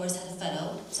the horsehead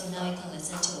fiddle. So now you can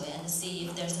listen to it and see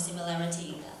if there's a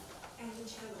similarity in that. And the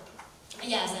cello.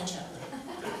 Yes, and cello.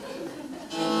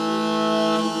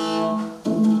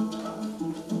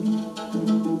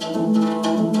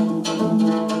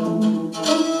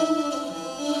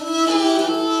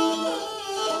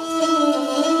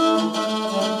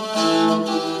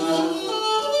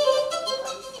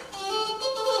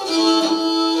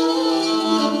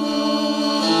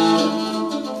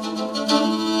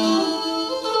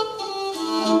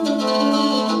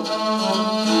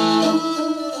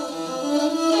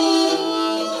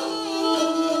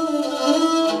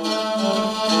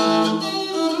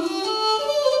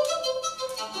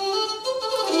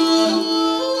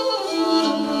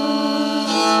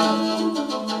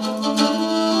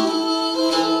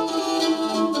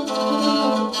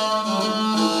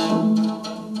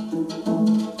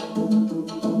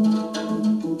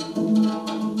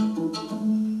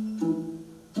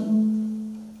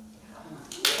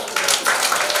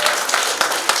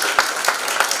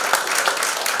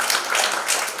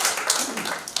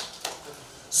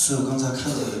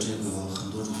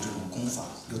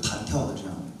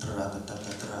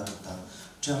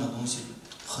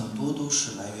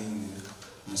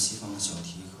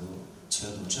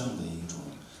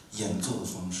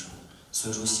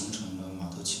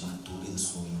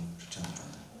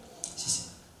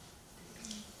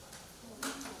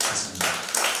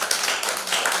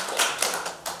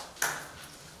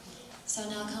 So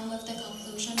now come with the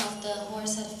conclusion of the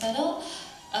horsehead fiddle.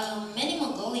 Many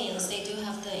Mongolians, they do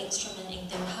have the instrument in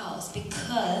their house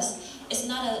because it's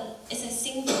a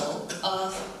symbol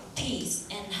of peace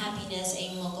and happiness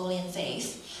in Mongolian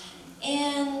faith.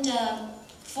 And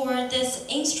for this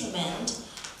instrument,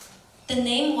 the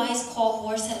name why it's called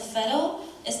horsehead fiddle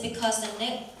is because the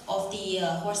neck of the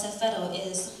horsehead fiddle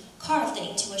is carved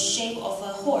into a shape of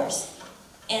a horse.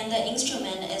 And the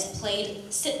instrument is played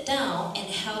sit down and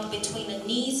held between the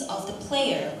knees of the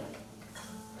player.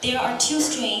 There are 2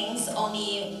 strings on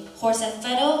the horsehead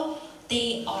fiddle.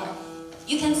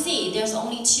 You can see there's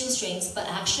only 2 strings, but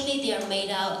actually they are made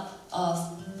out of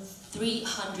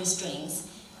 300 strings.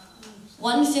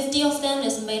 150 of them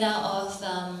is made out of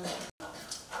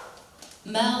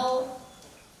male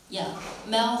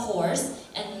horse,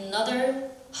 and another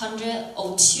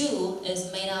 102 is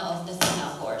made out of the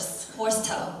female horse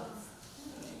tail.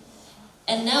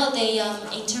 And now they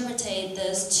interpretate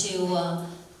this to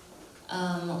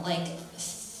like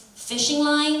fishing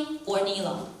line or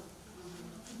nylon.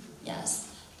 Yes.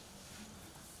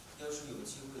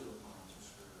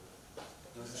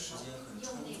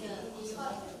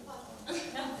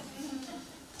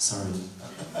 Sorry.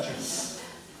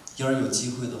 要是有机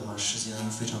会的话，时间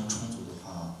非常充足的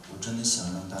话，我真的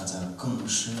想让大家更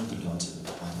深入的了解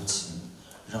马头琴，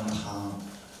让它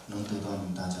能得到你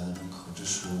们大家的认可。这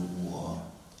是我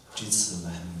这次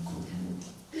来美国的目的，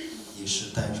也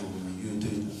是带着我们乐队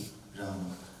的，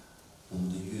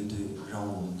让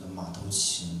我们的马头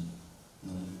琴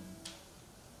能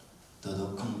得到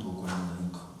更多观众的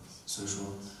认可。所以说，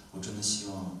我真的希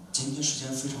望今天时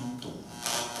间非常短，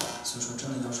所以说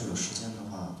真的要是有时间的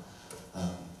话，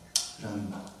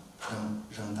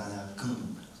让大家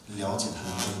更了解它的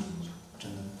魅力，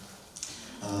真的。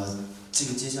这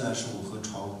个接下来是我和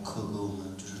朝克哥我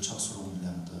们就是超速了我们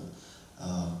俩的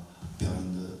表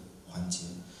演的环节。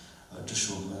这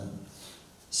是我们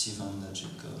西方的这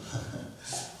个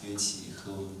乐器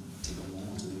和我们这个蒙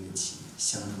古族的乐器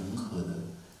相融合的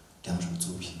2首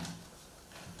作品，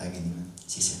带给你们，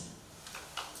谢谢。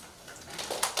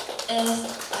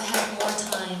If I have more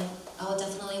time, I would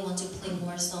definitely want to play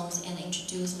more songs and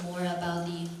introduce more about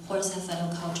the horse and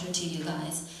fiddle culture to you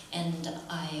guys. And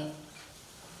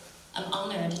I'm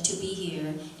honored to be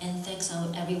here, and thanks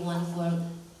everyone for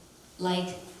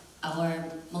like our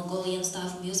Mongolian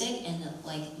style music and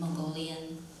like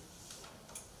Mongolian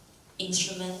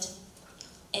instrument.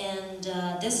 And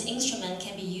this instrument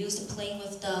can be used playing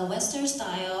with the Western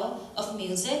style of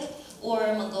music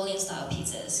or Mongolian style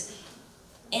pieces.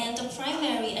 And the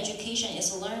primary education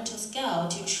is learn to scale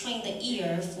to train the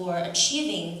ear for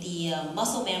achieving the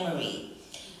muscle memory.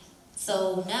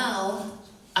 So now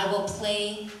I will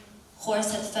play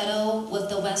horse and fiddle with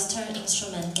the Western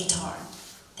instrument guitar.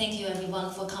 Thank you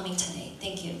everyone for coming today.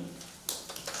 Thank you.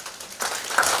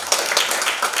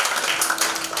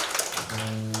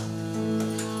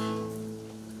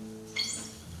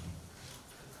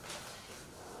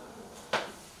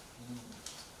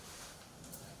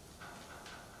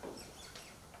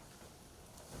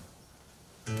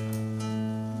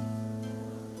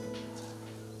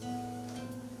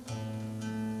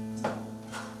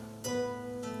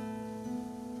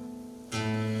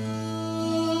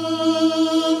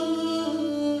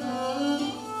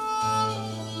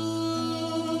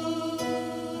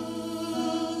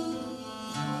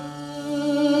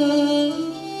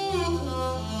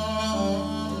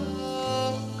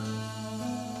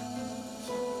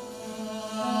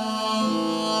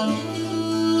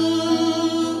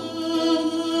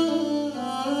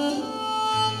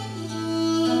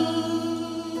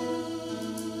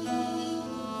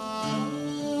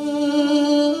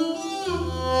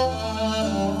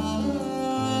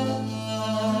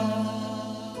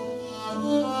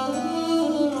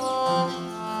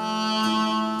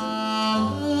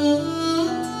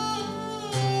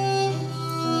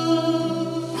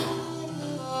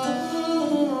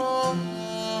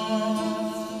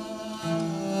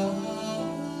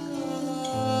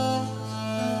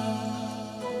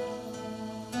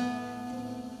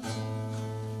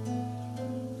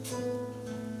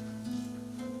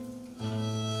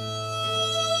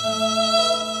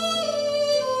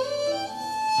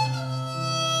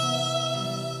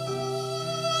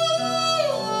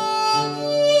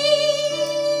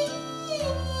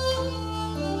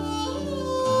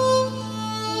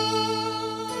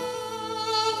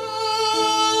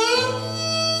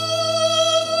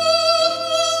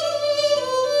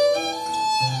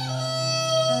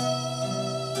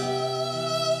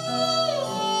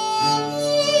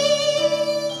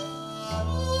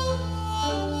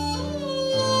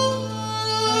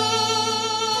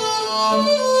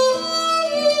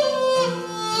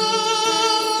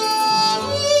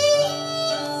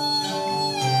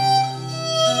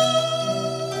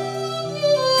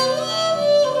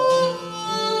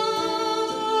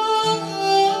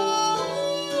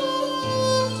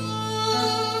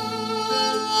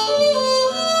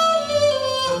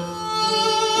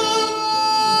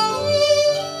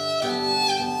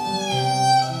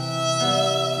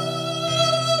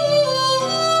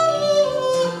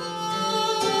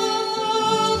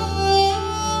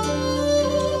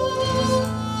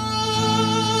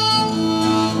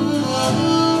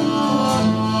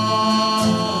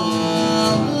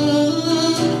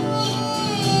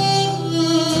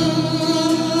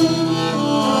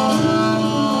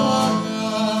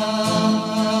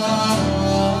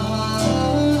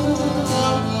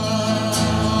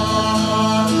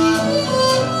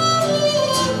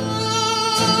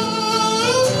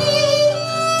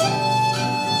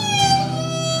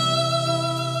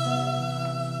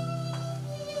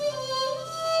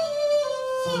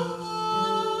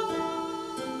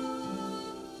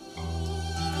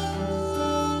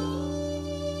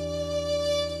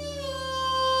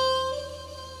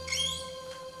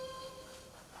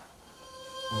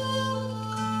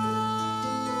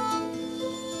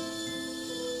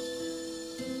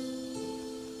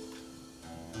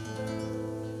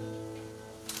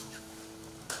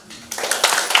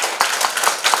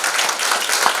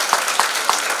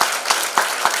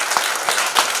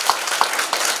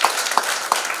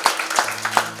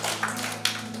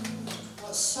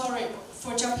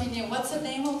 What's the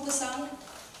name of the song?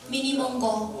 Mini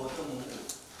Mongol.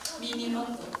 Mini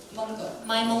Mongol. Mongol.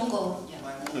 My Mongol. Yeah.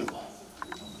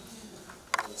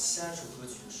 下一首歌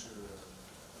曲是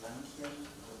蓝天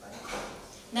和白云。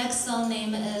 Next song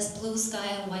name is Blue Sky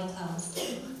and White Clouds.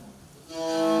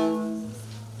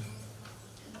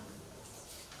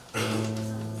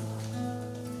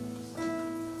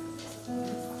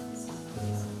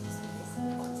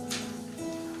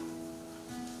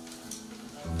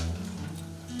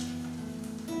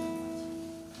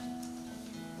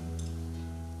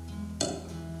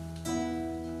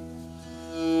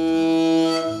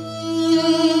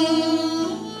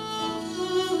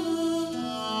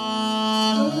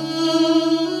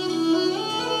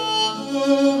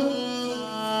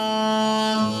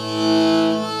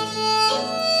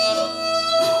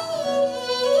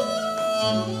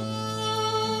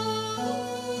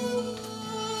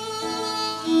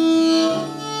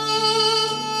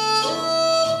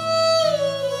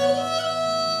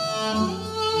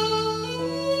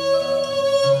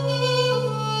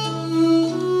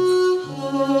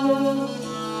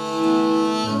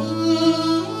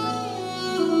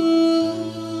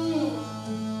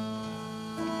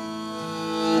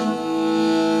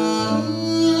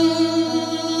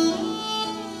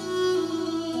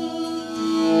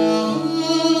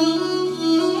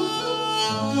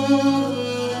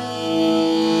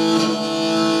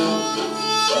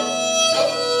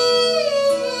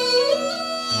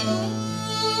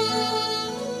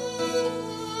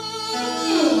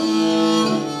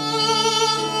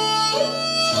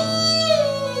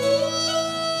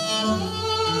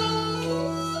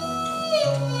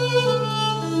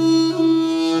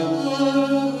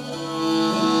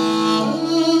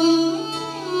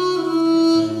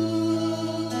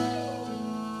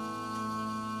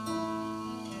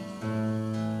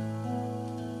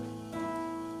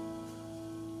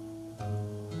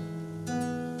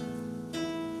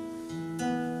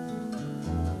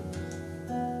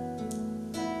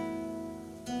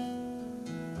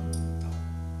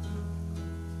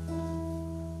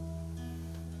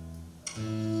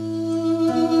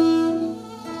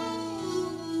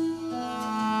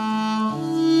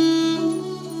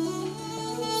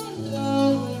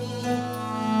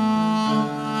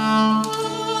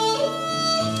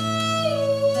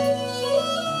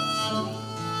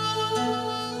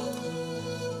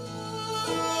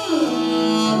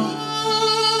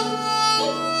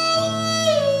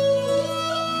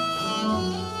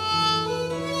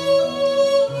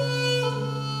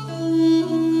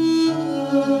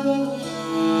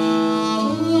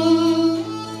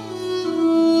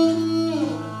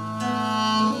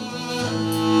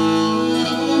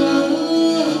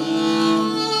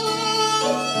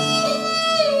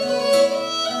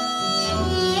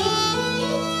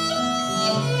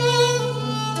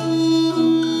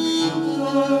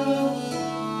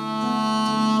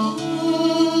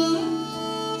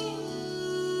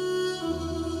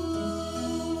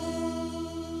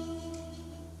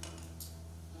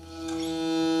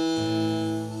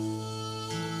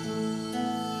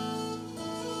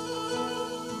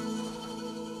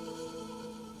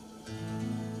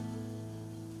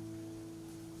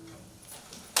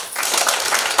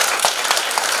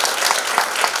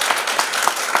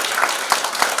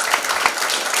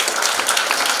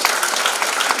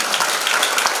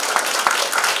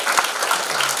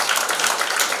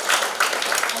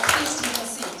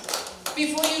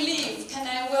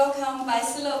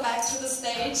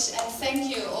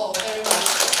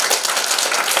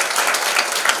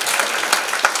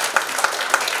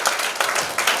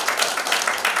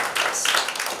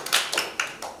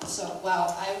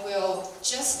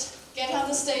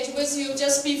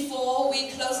 just before we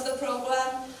close the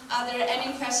program, are there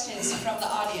any questions from the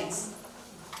audience?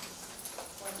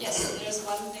 Yes, there's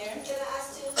one there. Can I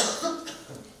ask two?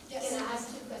 Yes. Can I ask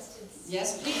two questions?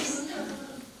 Yes, please.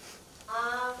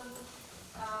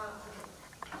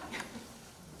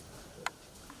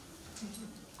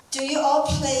 Do you all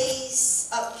play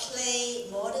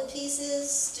modern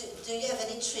pieces? Do you have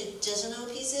any traditional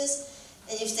pieces?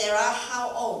 And if there are,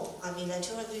 how old? I mean, like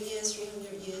 200 years,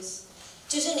 300 years?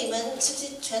 就是你们是不是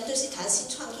全都是弹新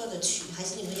创作的曲，还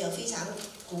是你们有非常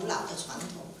古老的传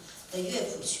统的乐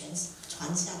谱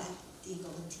传下来？第一个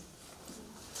问题。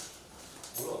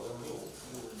古老的有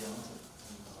两种，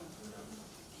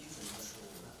第一种就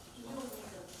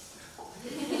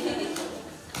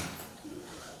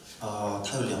是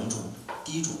它有两种，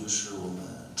第一种就是我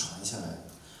们传下来，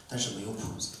但是没有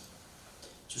谱子，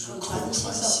就是口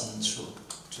传心授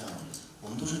这样，我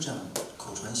们都是这样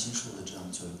口传心授的这样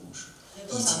的教育模式。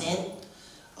多少年？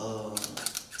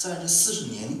在这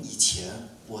40年以前，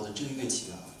我的这个乐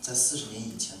器啊，在40年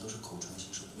以前都是口传心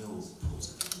授，没有谱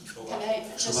子，手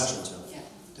把手教。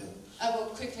对。I will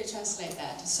quickly translate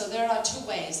that. So there are two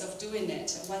ways of doing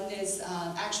it. One is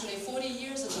actually 40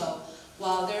 years ago,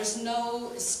 well, there's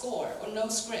no score or no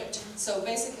script. So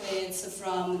basically, it's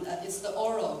the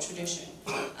oral tradition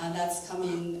that's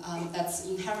coming, that's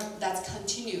inherent, that's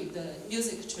continued the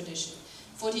music tradition.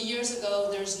 40 years ago,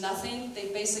 there's nothing.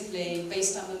 They basically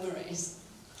based on memories.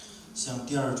 像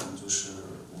第二种就是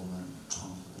我们创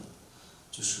作的，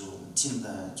就是我们近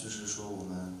代，就是说我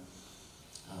们，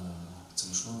怎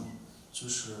么说呢？就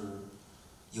是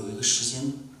有一个时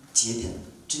间节点，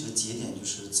这个节点就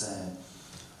是在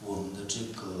我们的这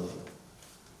个，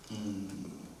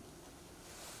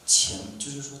就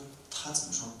是说它怎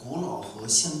么说，古老和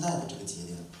现代的这个节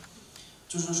点，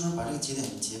就是说把这个节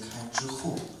点揭开之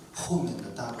后。后面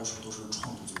的大多数都是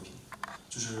创作作品，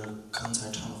就是刚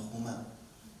才唱的《Khoomei》，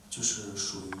就是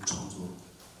属于创作。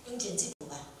用简记谱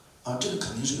吧。这个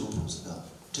肯定是有谱子的，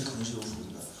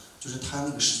就是它那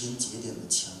个时间节点的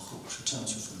前后是这样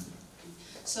去分的。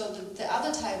So the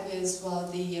other type is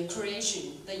the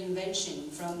creation, the invention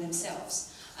from themselves,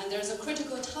 and there's a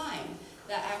critical time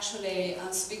that actually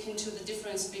speaking to the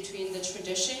difference between the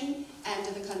tradition and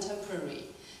the contemporary.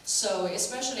 So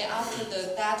especially after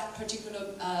that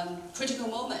particular critical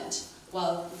moment,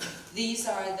 well, these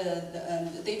are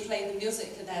they play the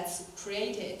music that's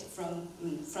created from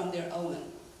their own.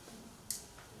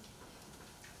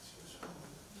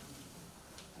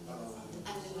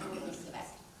 And then I will go to the back.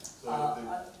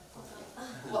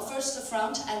 Well, first the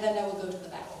front, and then I will go to the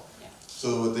back. Yeah.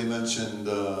 So they mentioned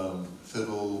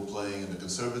fiddle playing in the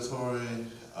conservatory.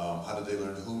 How did they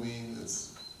learn Khoomei?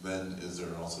 Then is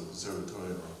there also a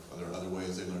conservatory, or are there other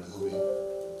ways they learn Khoomei?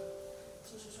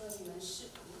 就是说你们是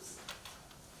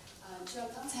就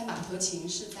刚才马头琴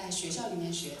是在学校里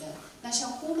面学的，那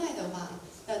像Khoomei的话，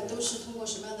那都是通过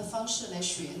什么样的方式来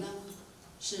学呢？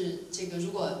是这个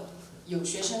如果有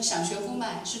学生想学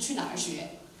Khoomei，是去哪儿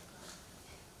学？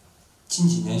近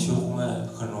几年学Khoomei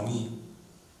很容易，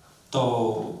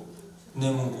到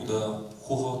内蒙古的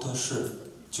呼和浩特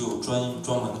市就有专门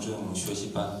的这种学习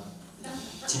班。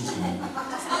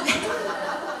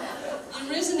In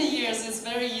recent years, it's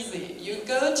very easy. You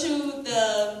go to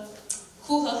the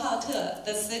Khoomei,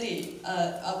 the city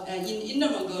in Inner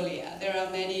Mongolia. There are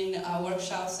many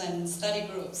workshops and study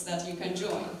groups that you can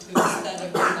join to study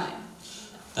Khoomei.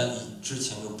 但之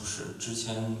前就不是，之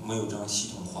前没有这样系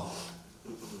统化，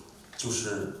就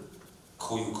是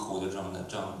口语口的这样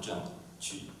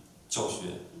去教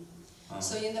学。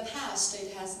So in the past,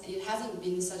 it hasn't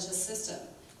been such a system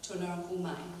to learn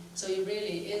Khoomei. So it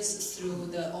really is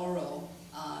through the oral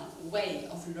way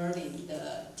of learning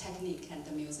the technique and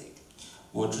the music.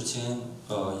 我之前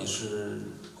也是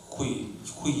会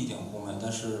一点Khoomei，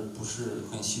但是不是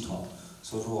很系统，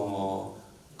所以说我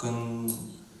跟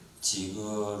几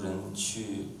个人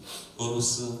去俄罗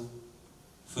斯，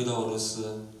飞到俄罗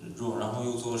斯，然后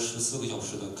又坐了14个小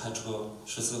时的开车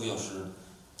，14个小时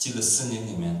进了森林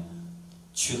里面，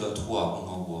去了图瓦共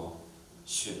和国，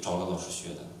找了老师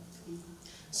学的。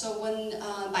So when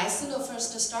Fiddle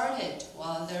first started,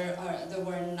 well, there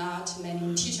were not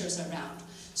many teachers around.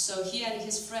 So he and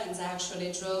his friends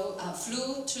actually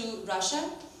flew to Russia,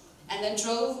 and then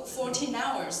drove 14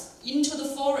 hours into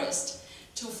the forest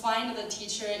to find the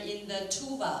teacher in the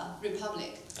Tuva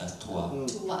Republic. Tuva.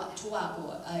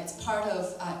 It's part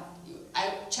of.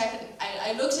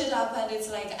 I looked it up, and it's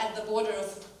like at the border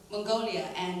of Mongolia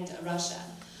and Russia.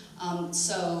 To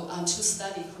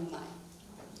study Khoomei.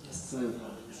 Yes.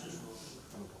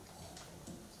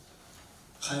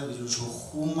 还有就是说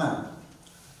Khoomei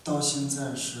到现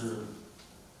在是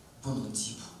不能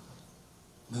记谱，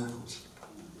没有谱子，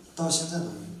到现在都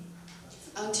没有。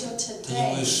 Until 它因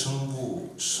为 today. 声部，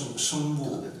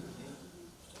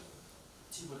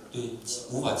对，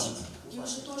无法记谱，因为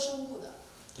是多声部的，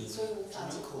对所以无法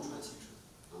记谱。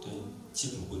对，记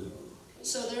不会的。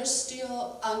 So there's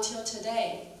still, until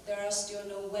today, there are still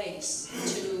no ways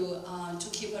to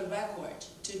keep a record,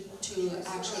 to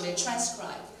actually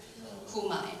transcribe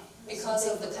Khoomei because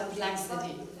of the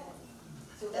complexity.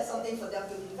 So that's something for them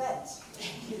to invent.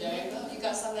 There you go, you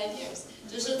got some ideas.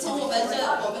 这是从我们的，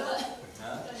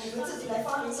你们自己来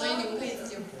发明。所以你们可以自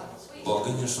己发。我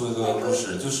跟你说一个故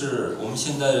事，就是我们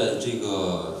现在的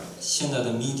现在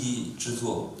的 MIDI 制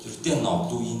作，就是电脑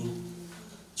录音，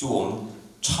就我们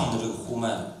唱的这个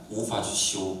Khoomei无法去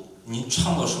修，你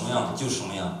唱到什么样就什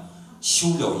么样，修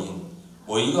不了音。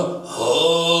我一个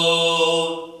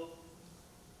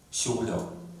修不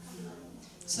了，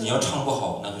你要唱不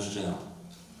好，那就是这样。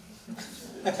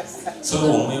所以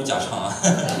我们没有假唱啊。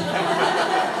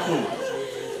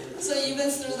So even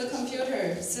through the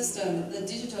computer system, the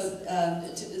digital,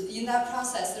 in that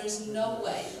process, there's no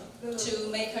way to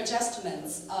make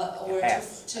adjustments or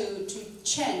to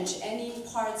change any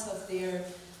parts of their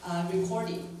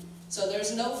recording. So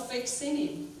there's no fixed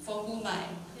singing for Khoomei.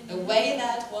 The way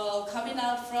that will coming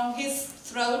out from his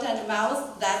throat and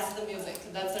mouth, that's the music.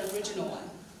 That's the original one.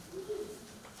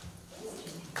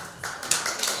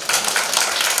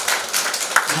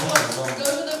 Go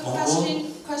to the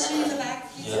question in the back.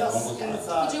 Yeah,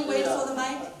 Could you wait for the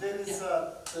mic? There is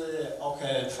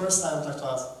okay. First, I would like to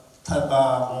ask type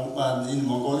in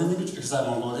Mongolian language because I'm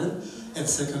Mongolian, and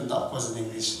second, of course, in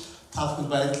English. Тавхан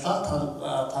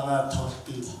баярлалаа. Танаа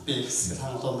тавханд би хэсэг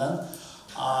хангалттай байна.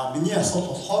 Миний асуулт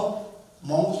болохоор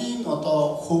Монголын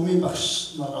одоо Khoomei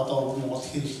багш нар одоо Монгол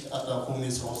хэрэг одоо Khoomei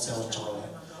сургууль явуулж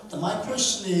байгаа. My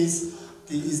question is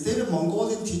there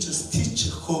Mongolian teachers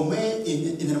teach Khoomei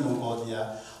in Inner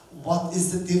Mongolia? What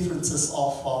is the differences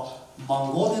of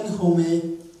Mongolian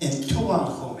Khoomei and Tuvan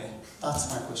Khoomei? That's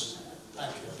my question.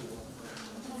 Thank you.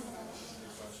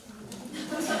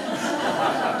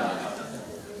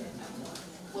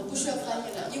 我不需要翻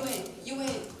译了，因为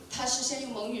他是先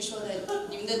用蒙语说的，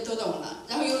你们都懂了，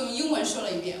然后又用英文说了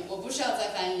一遍，我不需要再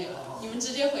翻译了，你们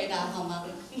直接回答好吗？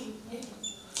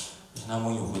 拿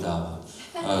蒙语回答吧。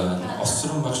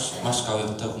Острон маш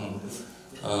гавьяатай хүн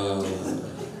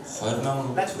 2000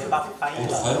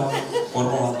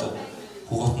 онд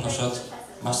Хугат ношоод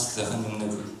маш сайхан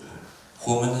нэг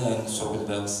Khoomei сургууль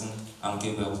байгуулсан,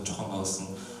 ангийн байгуулж жоохон байгуулсан.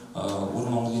 Өр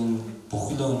Монголын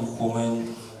бүх л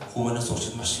Khoomei-ноос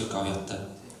сурч маш их гавьяатай.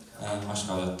 Маш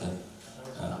гавьяатай.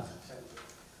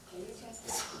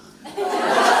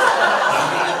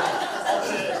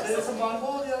 There is a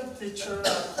Mongolian teacher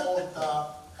called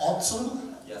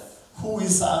Otsun, who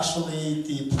is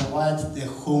actually provide the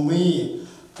Khoomei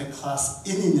the class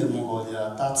in Inner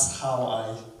Mongolia. That's how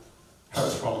I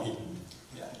heard from him.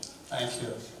 Yeah. Thank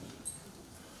you.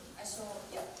 I saw,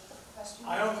 question.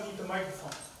 I don't need the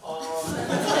microphone.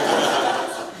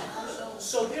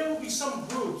 So there will be some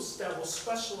groups that will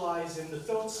specialize in the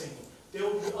throat singing. There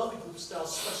will be other groups that will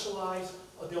specialize,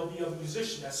 or there will be a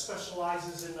musician that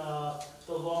specializes in the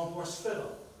long horse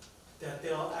fiddle. That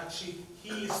they'll actually,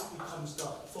 becomes the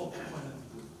focal point of the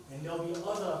group. And there'll be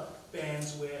other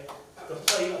bands where the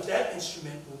play of that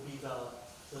instrument will be the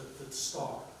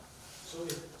star.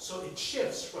 So it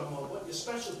shifts from what your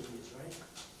specialty is, right?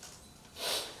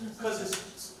 Because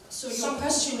it's so your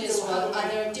question is, are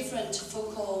there different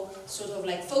focal, sort of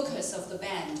like focus of the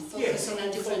band, focusing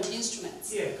on different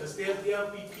instruments? Yeah, because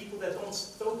there'll be people that don't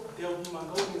throat, there'll be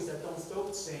Mongolians that don't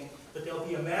throat sing, but there'll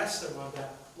be a master of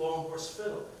that long horse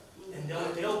fiddle, and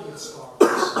they'll be a star.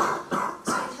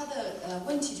 所以他的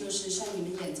问题就是，像你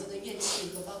们演奏的乐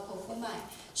器和包括Khoomei，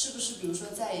是不是比如说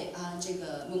在这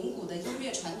个蒙古的音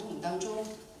乐传统当中，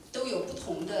都有不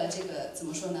同的这个怎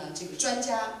么说呢？这个专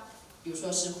家。 比如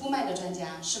说是Khoomei的专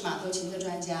家，是马头琴的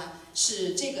专家，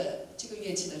是这个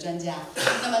乐器的专家。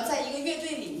那么在一个乐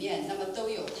队里面，那么都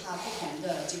有他不同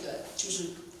的就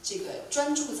是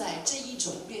专注在这一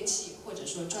种乐器，或者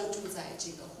说专注在这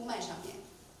个Khoomei上面。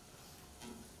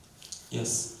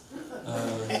Yes，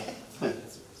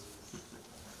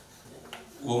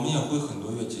 我们也会很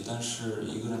多乐器，但是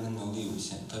一个人的能力有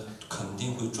限，他肯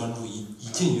定会专注一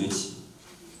件乐器，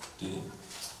对。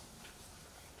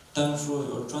 单说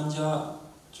有专家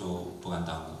就不敢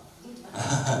当了，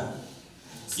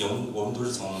我们都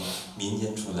是从民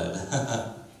间出来的。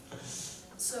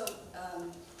So,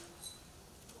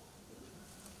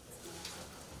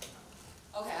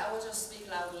 okay, I will just speak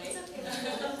loudly.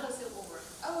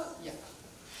 Oh, yeah.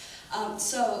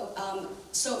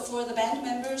 So for the band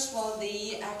members, well,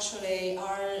 they actually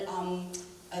are.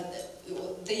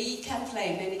 they can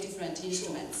play many different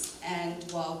instruments, and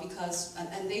because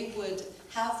they would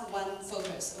have one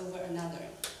focus over another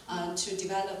to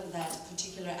develop that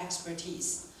particular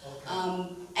expertise. Okay.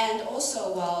 And also,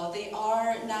 they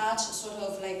are not sort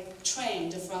of like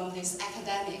trained from this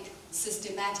academic,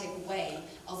 systematic way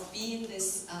of being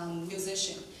this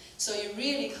musician. So you're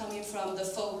really coming from the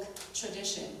folk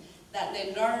tradition that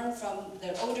they learn from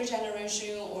the older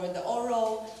generation or the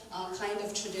oral kind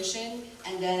of tradition,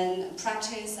 and then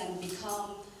practice and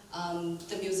become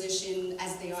the musician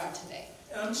as they are today.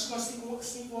 And I'm just going to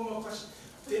sneak one more question.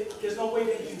 There's no way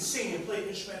that you can sing and play an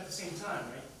instrument at the same time,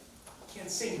 right? You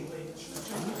can't sing and play an instrument.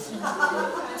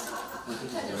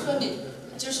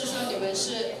 就是说你们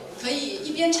是可以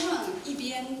一边唱一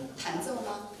边弹奏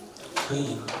吗？可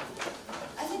以。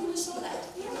I think we saw that.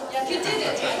 Yeah, you did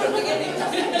it right from the beginning.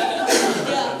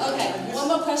 Yeah. Okay. One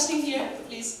more question here,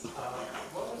 please.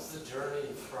 What was the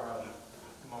journey from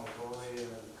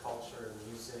Mongolian culture and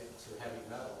music to heavy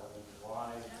metal? I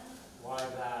mean, why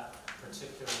that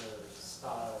particular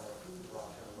style of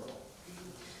rock and roll?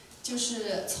 就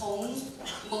是从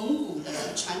蒙古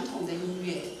的传统的音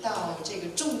乐到这个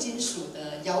重金属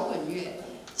的摇滚乐，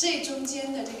这中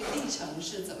间的这个历程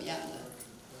是怎么样的？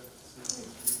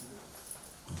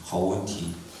好问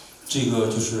题，这个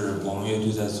就是我们乐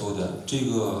队在做的。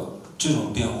这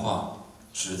种变化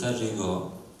只在这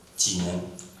个几年、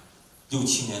6、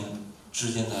7年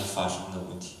之间才发生的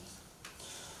问题。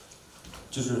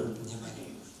就是你买。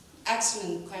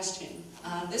Excellent question.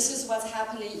 This is what's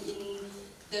happening in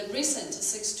the recent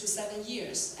 6 to 7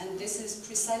 years, and this is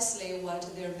precisely what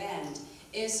their band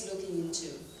is looking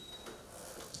into.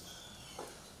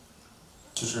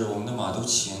 就是我们的马头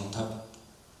琴，它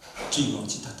这种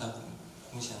吉他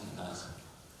红线的拿子，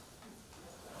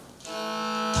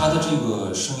它的这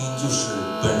个声音就是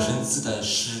本身自带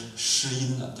失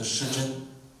音的失真。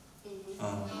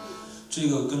这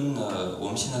个跟我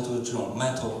们现在做的这种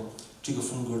metal 这个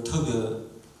风格特别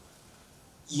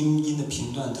音的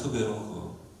频段特别融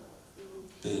合。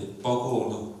对，包括我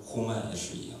们的Khoomei也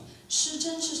是一样。失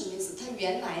真是什么意思？它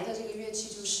原来的这个乐器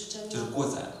就失真吗？就是过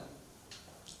载了。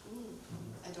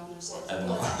I don't understand.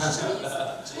 过载是什么意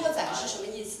思？过载是什么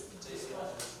意思？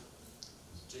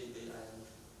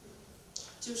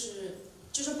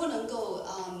就是不能够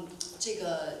这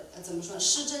个怎么说？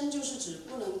失真就是指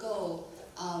不能够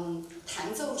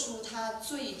弹奏出它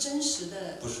最真实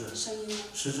的声音。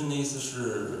失真的意思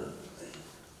是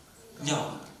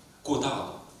量过大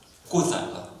了，过载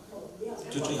了，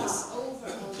就这意思。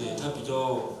对，它比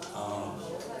较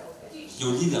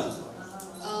有力量。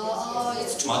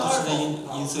马头琴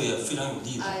的音色也非常有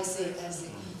力的。I see.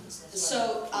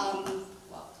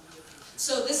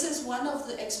 So this is one of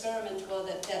the experiments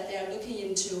that they are looking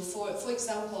into. For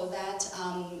example, that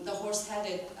the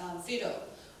horse-headed fiddle.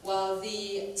 Well,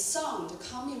 the sound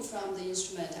coming from the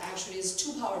instrument actually is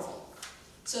too powerful,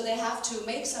 so they have to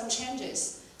make some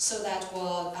changes so that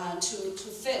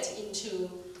to fit into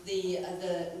the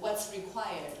what's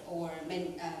required or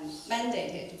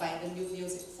mandated by the new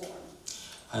music form.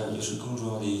 还有就是更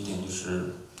重要的一点就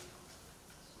是，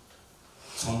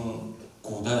从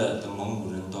古代的蒙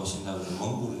古人到现在为止，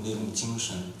蒙古人那种精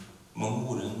神，蒙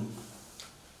古人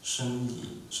身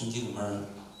体里面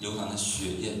流淌的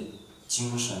血液、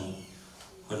精神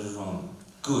和这种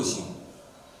个性，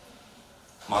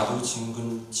马头琴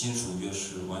跟金属乐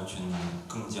是完全能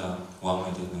更加完美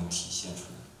的能体现出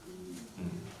来。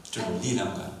这种力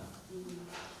量感。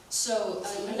So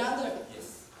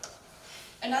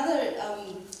another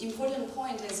important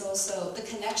point is also the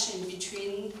connection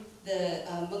between the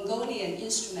Mongolian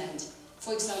instrument,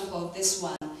 for example, this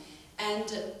one, and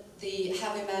the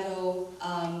heavy metal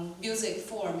music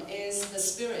form is the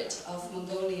spirit of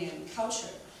Mongolian culture.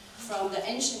 From the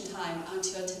ancient time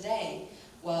until today,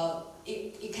 well,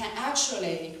 it can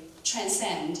actually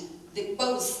transcend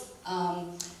both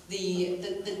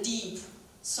the deep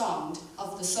sound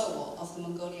of the soul of the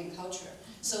Mongolian culture.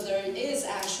 So there is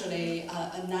actually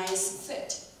a nice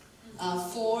fit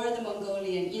for the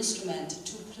Mongolian instrument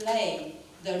to play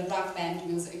the rock band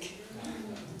music.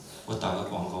 我打个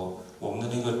广告，我们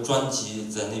的那个专辑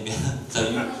在那边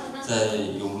在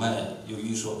有卖有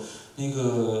预售。那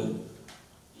个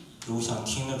如果想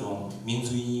听那种民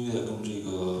族音乐跟这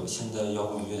个现代摇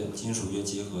滚乐、金属乐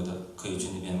结合的，可以去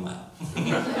那边买。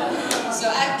So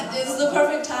this is the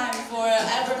perfect time for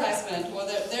advertisement. Well,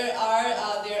 there are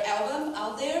their album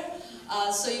out there.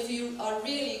 So if you are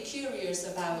really curious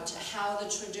about how the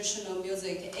traditional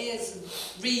music is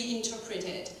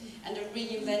reinterpreted and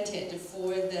reinvented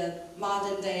for the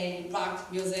modern day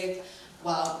rock music,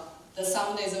 well, the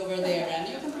sound is over there and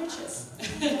you can purchase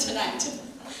tonight.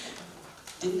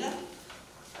 Didn't that?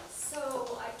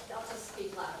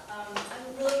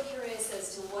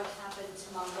 what happened to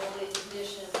Mongolian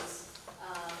traditions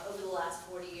over the last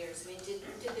 40 years? I mean, did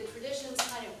the traditions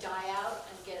kind of die out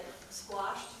and get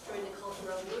squashed during the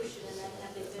Cultural Revolution, and then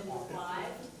have they been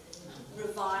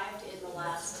revived in the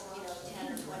last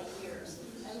 10 or 20 years?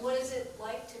 And what is it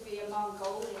like to be a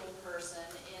Mongolian person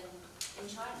in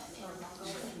China, in Inner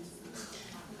Mongolia?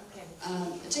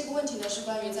 这个问题呢是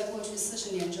关于在过去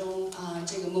40年中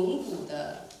这个蒙古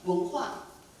的文化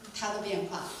它的变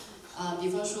化比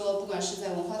方说不管是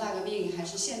在文化大革命还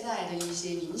是现在的一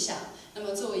些影响，那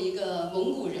么作为一个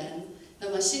蒙古人，那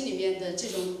么心里面的这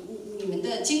种你们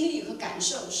的经历和感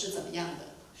受是怎么样的？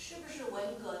是不是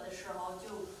文革的时候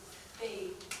就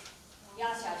被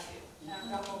压下去，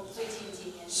然后最近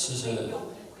几年就被又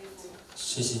恢复？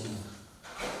谢谢你。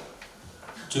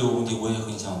这个问题我也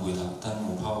很想回答，但是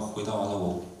我怕回答完了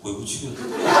我回不去了。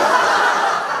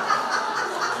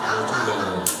这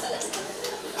个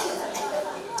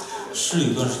是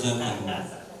有段时间很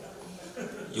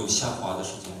有下滑的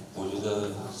时间，我觉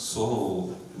得所有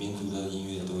民族的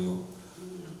音乐都有。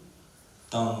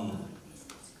当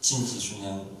近几十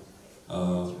年，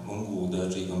蒙古的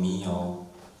这个民谣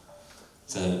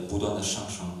在不断的上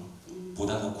升，不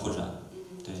断的扩展，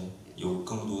对，有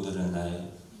更多的人来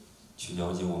去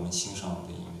了解我们欣赏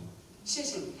的音乐。谢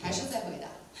谢你，还是在回答。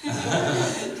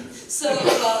So,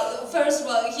 first of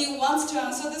all, he wants to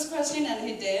answer this question, and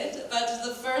he did. But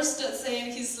the first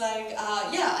thing, he's like,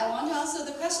 yeah, I want to answer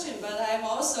the question, but I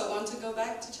also want to go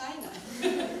back to China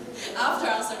after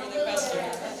answering the question.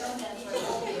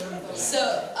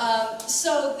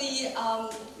 So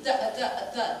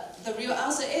the real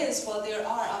answer is, well, there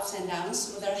are ups and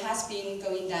downs. There has been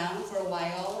going down for a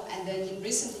while, and then in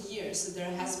recent years, there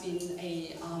has been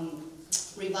a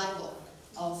revival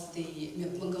of the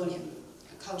Mongolian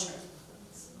culture.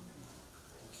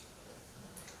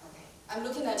 Okay. I'm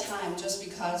looking at time just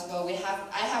because, well, I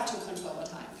have to control the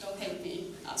time. Don't hate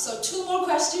me. So 2 more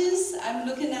questions. I'm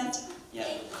looking at. Yeah.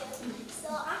 Thank you. So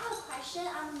I have a question.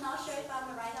 I'm not sure if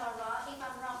I'm right or wrong. If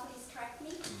I'm wrong, please correct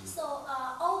me. So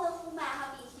all the Khoomei I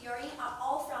have been hearing are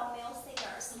all from male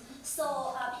singers.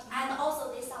 So and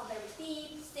also they sound very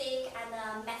deep, thick, and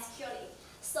masculine.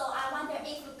 So I wonder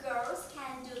if girls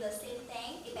can do the same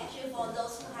thing, especially for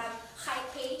those who have high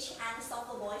pitch and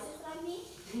soft voices like me.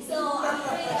 So I'm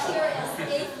really curious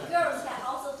if girls can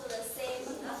also do the same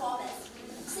performance.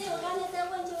 所以我刚才在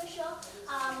问就是说，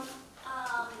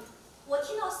我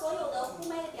听到所有的呼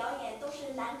麦的表演都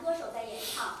是男歌手在演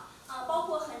唱，包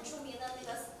括很著名的那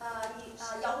个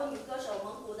摇滚女歌手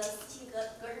蒙古的斯琴格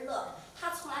日乐，她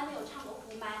从来没有唱过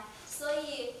呼麦。所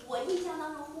以我印象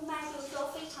当中，呼麦就是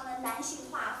说非常的男性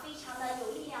化，非常的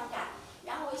有力量感。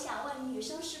然后我想问，女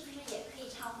生是不是也可以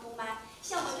唱呼麦？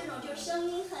像我这种就声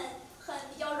音很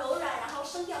比较柔软，然后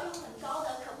声调又很高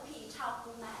的，可不可以唱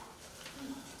呼麦？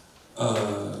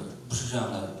不是这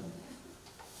样的，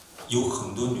有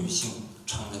很多女性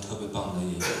唱的特别棒的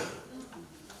也有。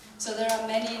So there are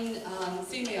many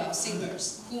female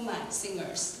singers, Khoomei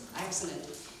singers, excellent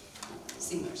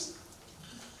singers.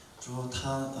 主要刚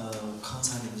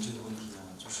才您的这个问题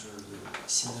就是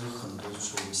现在有很多就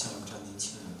是我们像我们这样年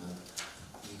轻人的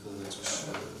一个就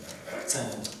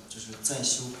是在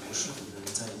修博士的一个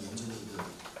在研究的一个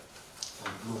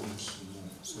论文题目，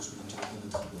所以说您这个问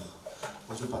的特别好，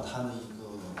我就把他的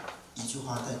一句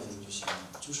话带给您就行了，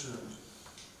就是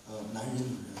男人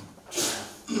女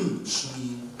人声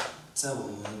音在我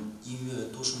们音乐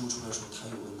多声部出来的时候，它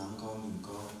有个男高女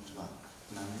高，是吧？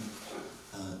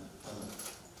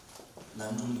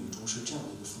男中女中是这样的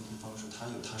一个分配方式，它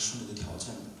有它生理的条件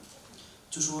的。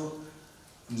就说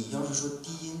你要是说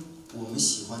低音，我们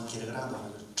喜欢给了个大的话，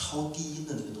就是超低音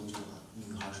的那个东西的话，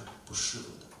女孩是不适合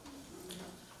的。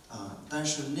但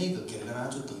是那个给了个大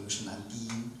就等于是男低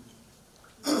音，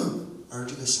而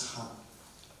这个下哈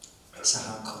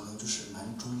可能就是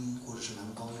男中音或者是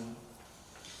男高音。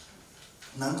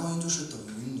男高音就是等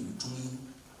于女中音，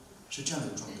是这样的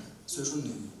一个状态。所以说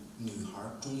女孩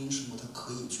中音声部她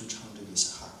可以去唱这个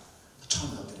下哈，她唱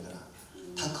不了给了个大，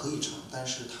她可以唱，但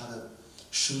是她的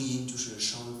声音就是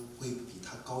稍微会比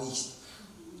她高一些。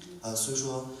所以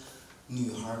说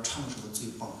女孩唱什么最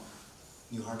棒？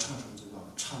女孩唱什么最棒？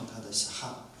唱她的下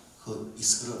哈和伊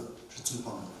斯克勒是最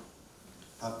棒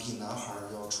的，比男孩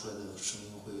要出来的声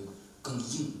音会更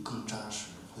硬、更扎实，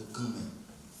会更美。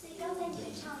所以刚才你们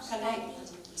唱的是男低。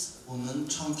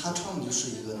他唱的就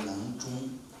是一个男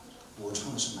中，我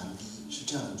唱的是男低，是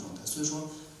这样的一个状态。所以说，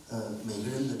每个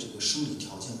人的这个生理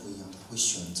条件不一样，他会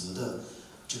选择的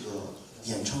这个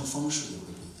演唱方式也会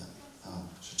不一样，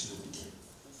是这个问题。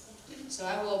So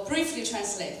I will briefly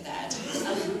translate that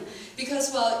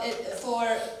because, well,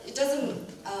 it doesn't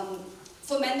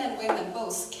for men and women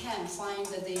both can find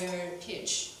their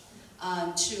pitch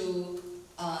to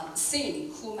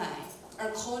sing Khoomei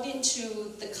according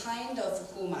to the kind of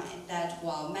Khoomei that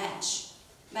will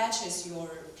matches your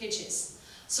pitches.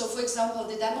 So for example,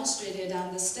 they demonstrated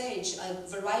on the stage a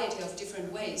variety of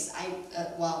different ways. I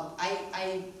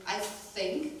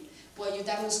think, well, you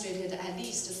demonstrated at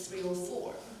least 3 or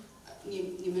 4.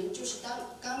 你们就是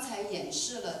刚才演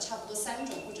示了差不多3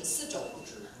种或者4种、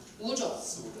5种、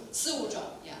4、5种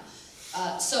yeah.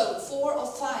 So 4 or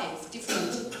 5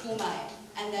 different Khoomei,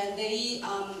 and then they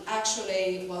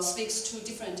actually speaks to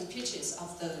different pitches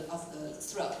of the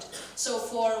throat. So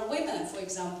for women, for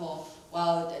example,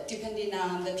 well, depending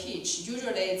on the pitch,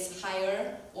 usually it's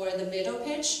higher or the middle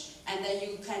pitch, and then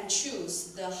you can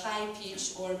choose the high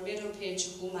pitch or middle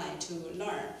pitch Khoomei to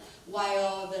learn.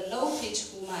 While the low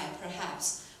pitch Khoomei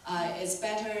perhaps is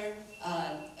better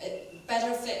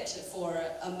fit for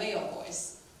a male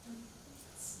voice.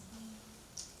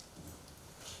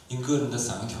 因个人的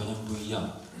嗓音条件不一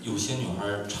样，有些女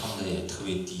孩唱的也特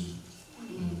别低。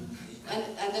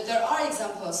And there are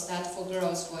examples that for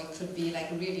girls, well, it could be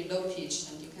like really low pitched,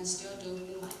 and you can still do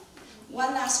Khoomei.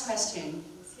 One last question.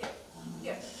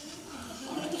 Yeah.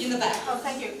 In the back. Oh,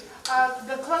 thank you.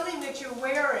 The clothing that you're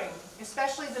wearing,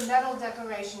 especially the metal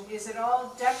decoration, is it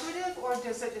all decorative or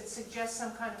does it suggest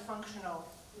some kind of functional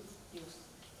use?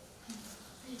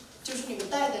 就是你们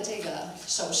戴的这个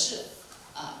首饰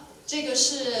啊，这个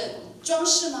是装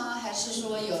饰吗？还是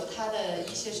说有它的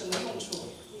一些什么用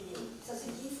处？这是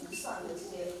衣服上的这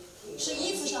些铁。是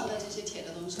衣服上的这些铁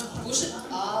的东西？不是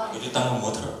啊。我就当个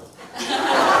模特儿。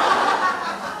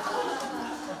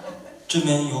这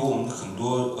边有我们很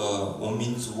多我们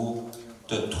民族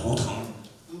的图腾，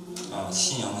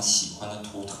信仰喜欢的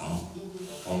图腾，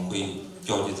我们会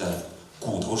标记在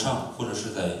骨头上或者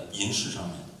是在银饰上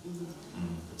面。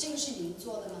这个是银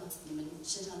做的吗？你们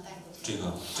身上戴的？这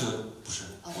个不是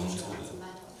我们做的。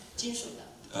金属的。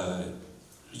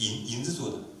银子做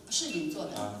的。是银做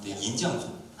的。啊，对，银匠做。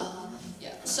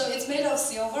Yeah, so it's made of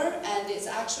silver and it's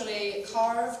actually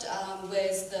carved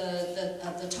with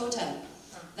the totem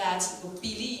that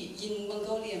believe in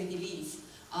Mongolian belief.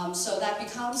 So that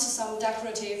becomes some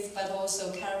decorative, but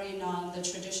also carrying on the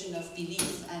tradition of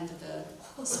belief and the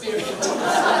spirit.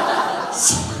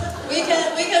 So we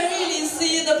can really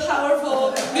see the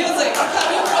powerful music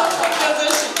coming from the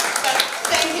musicians. But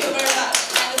thank you very much,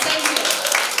 and thank you.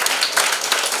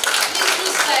 Please do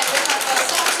stay. We have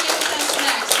some drinks and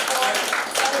snacks for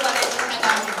everybody to hang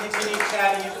out. Continue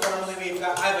chatting informally.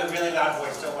 I have a really loud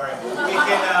voice. Don't worry. We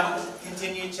can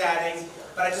continue chatting.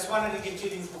 But I just wanted to give 2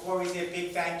 things before we say a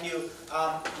big thank you.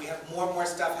 We have more and more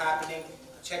stuff happening.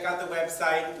 Check out the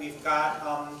website. We've got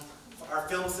our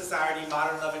film society,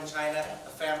 Modern Love in China, a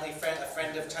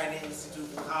friend of China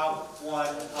Institute, Hao, won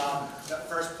the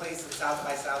first place in South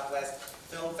by Southwest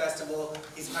Film Festival.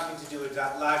 He's coming to do a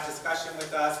live discussion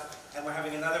with us, and we're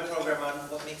having another program on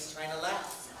what makes China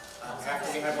laugh.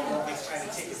 After we have one What Makes China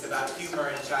Tick, it's about humor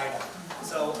in China.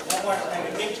 So one more, and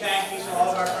a big thank you to all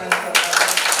of our friends.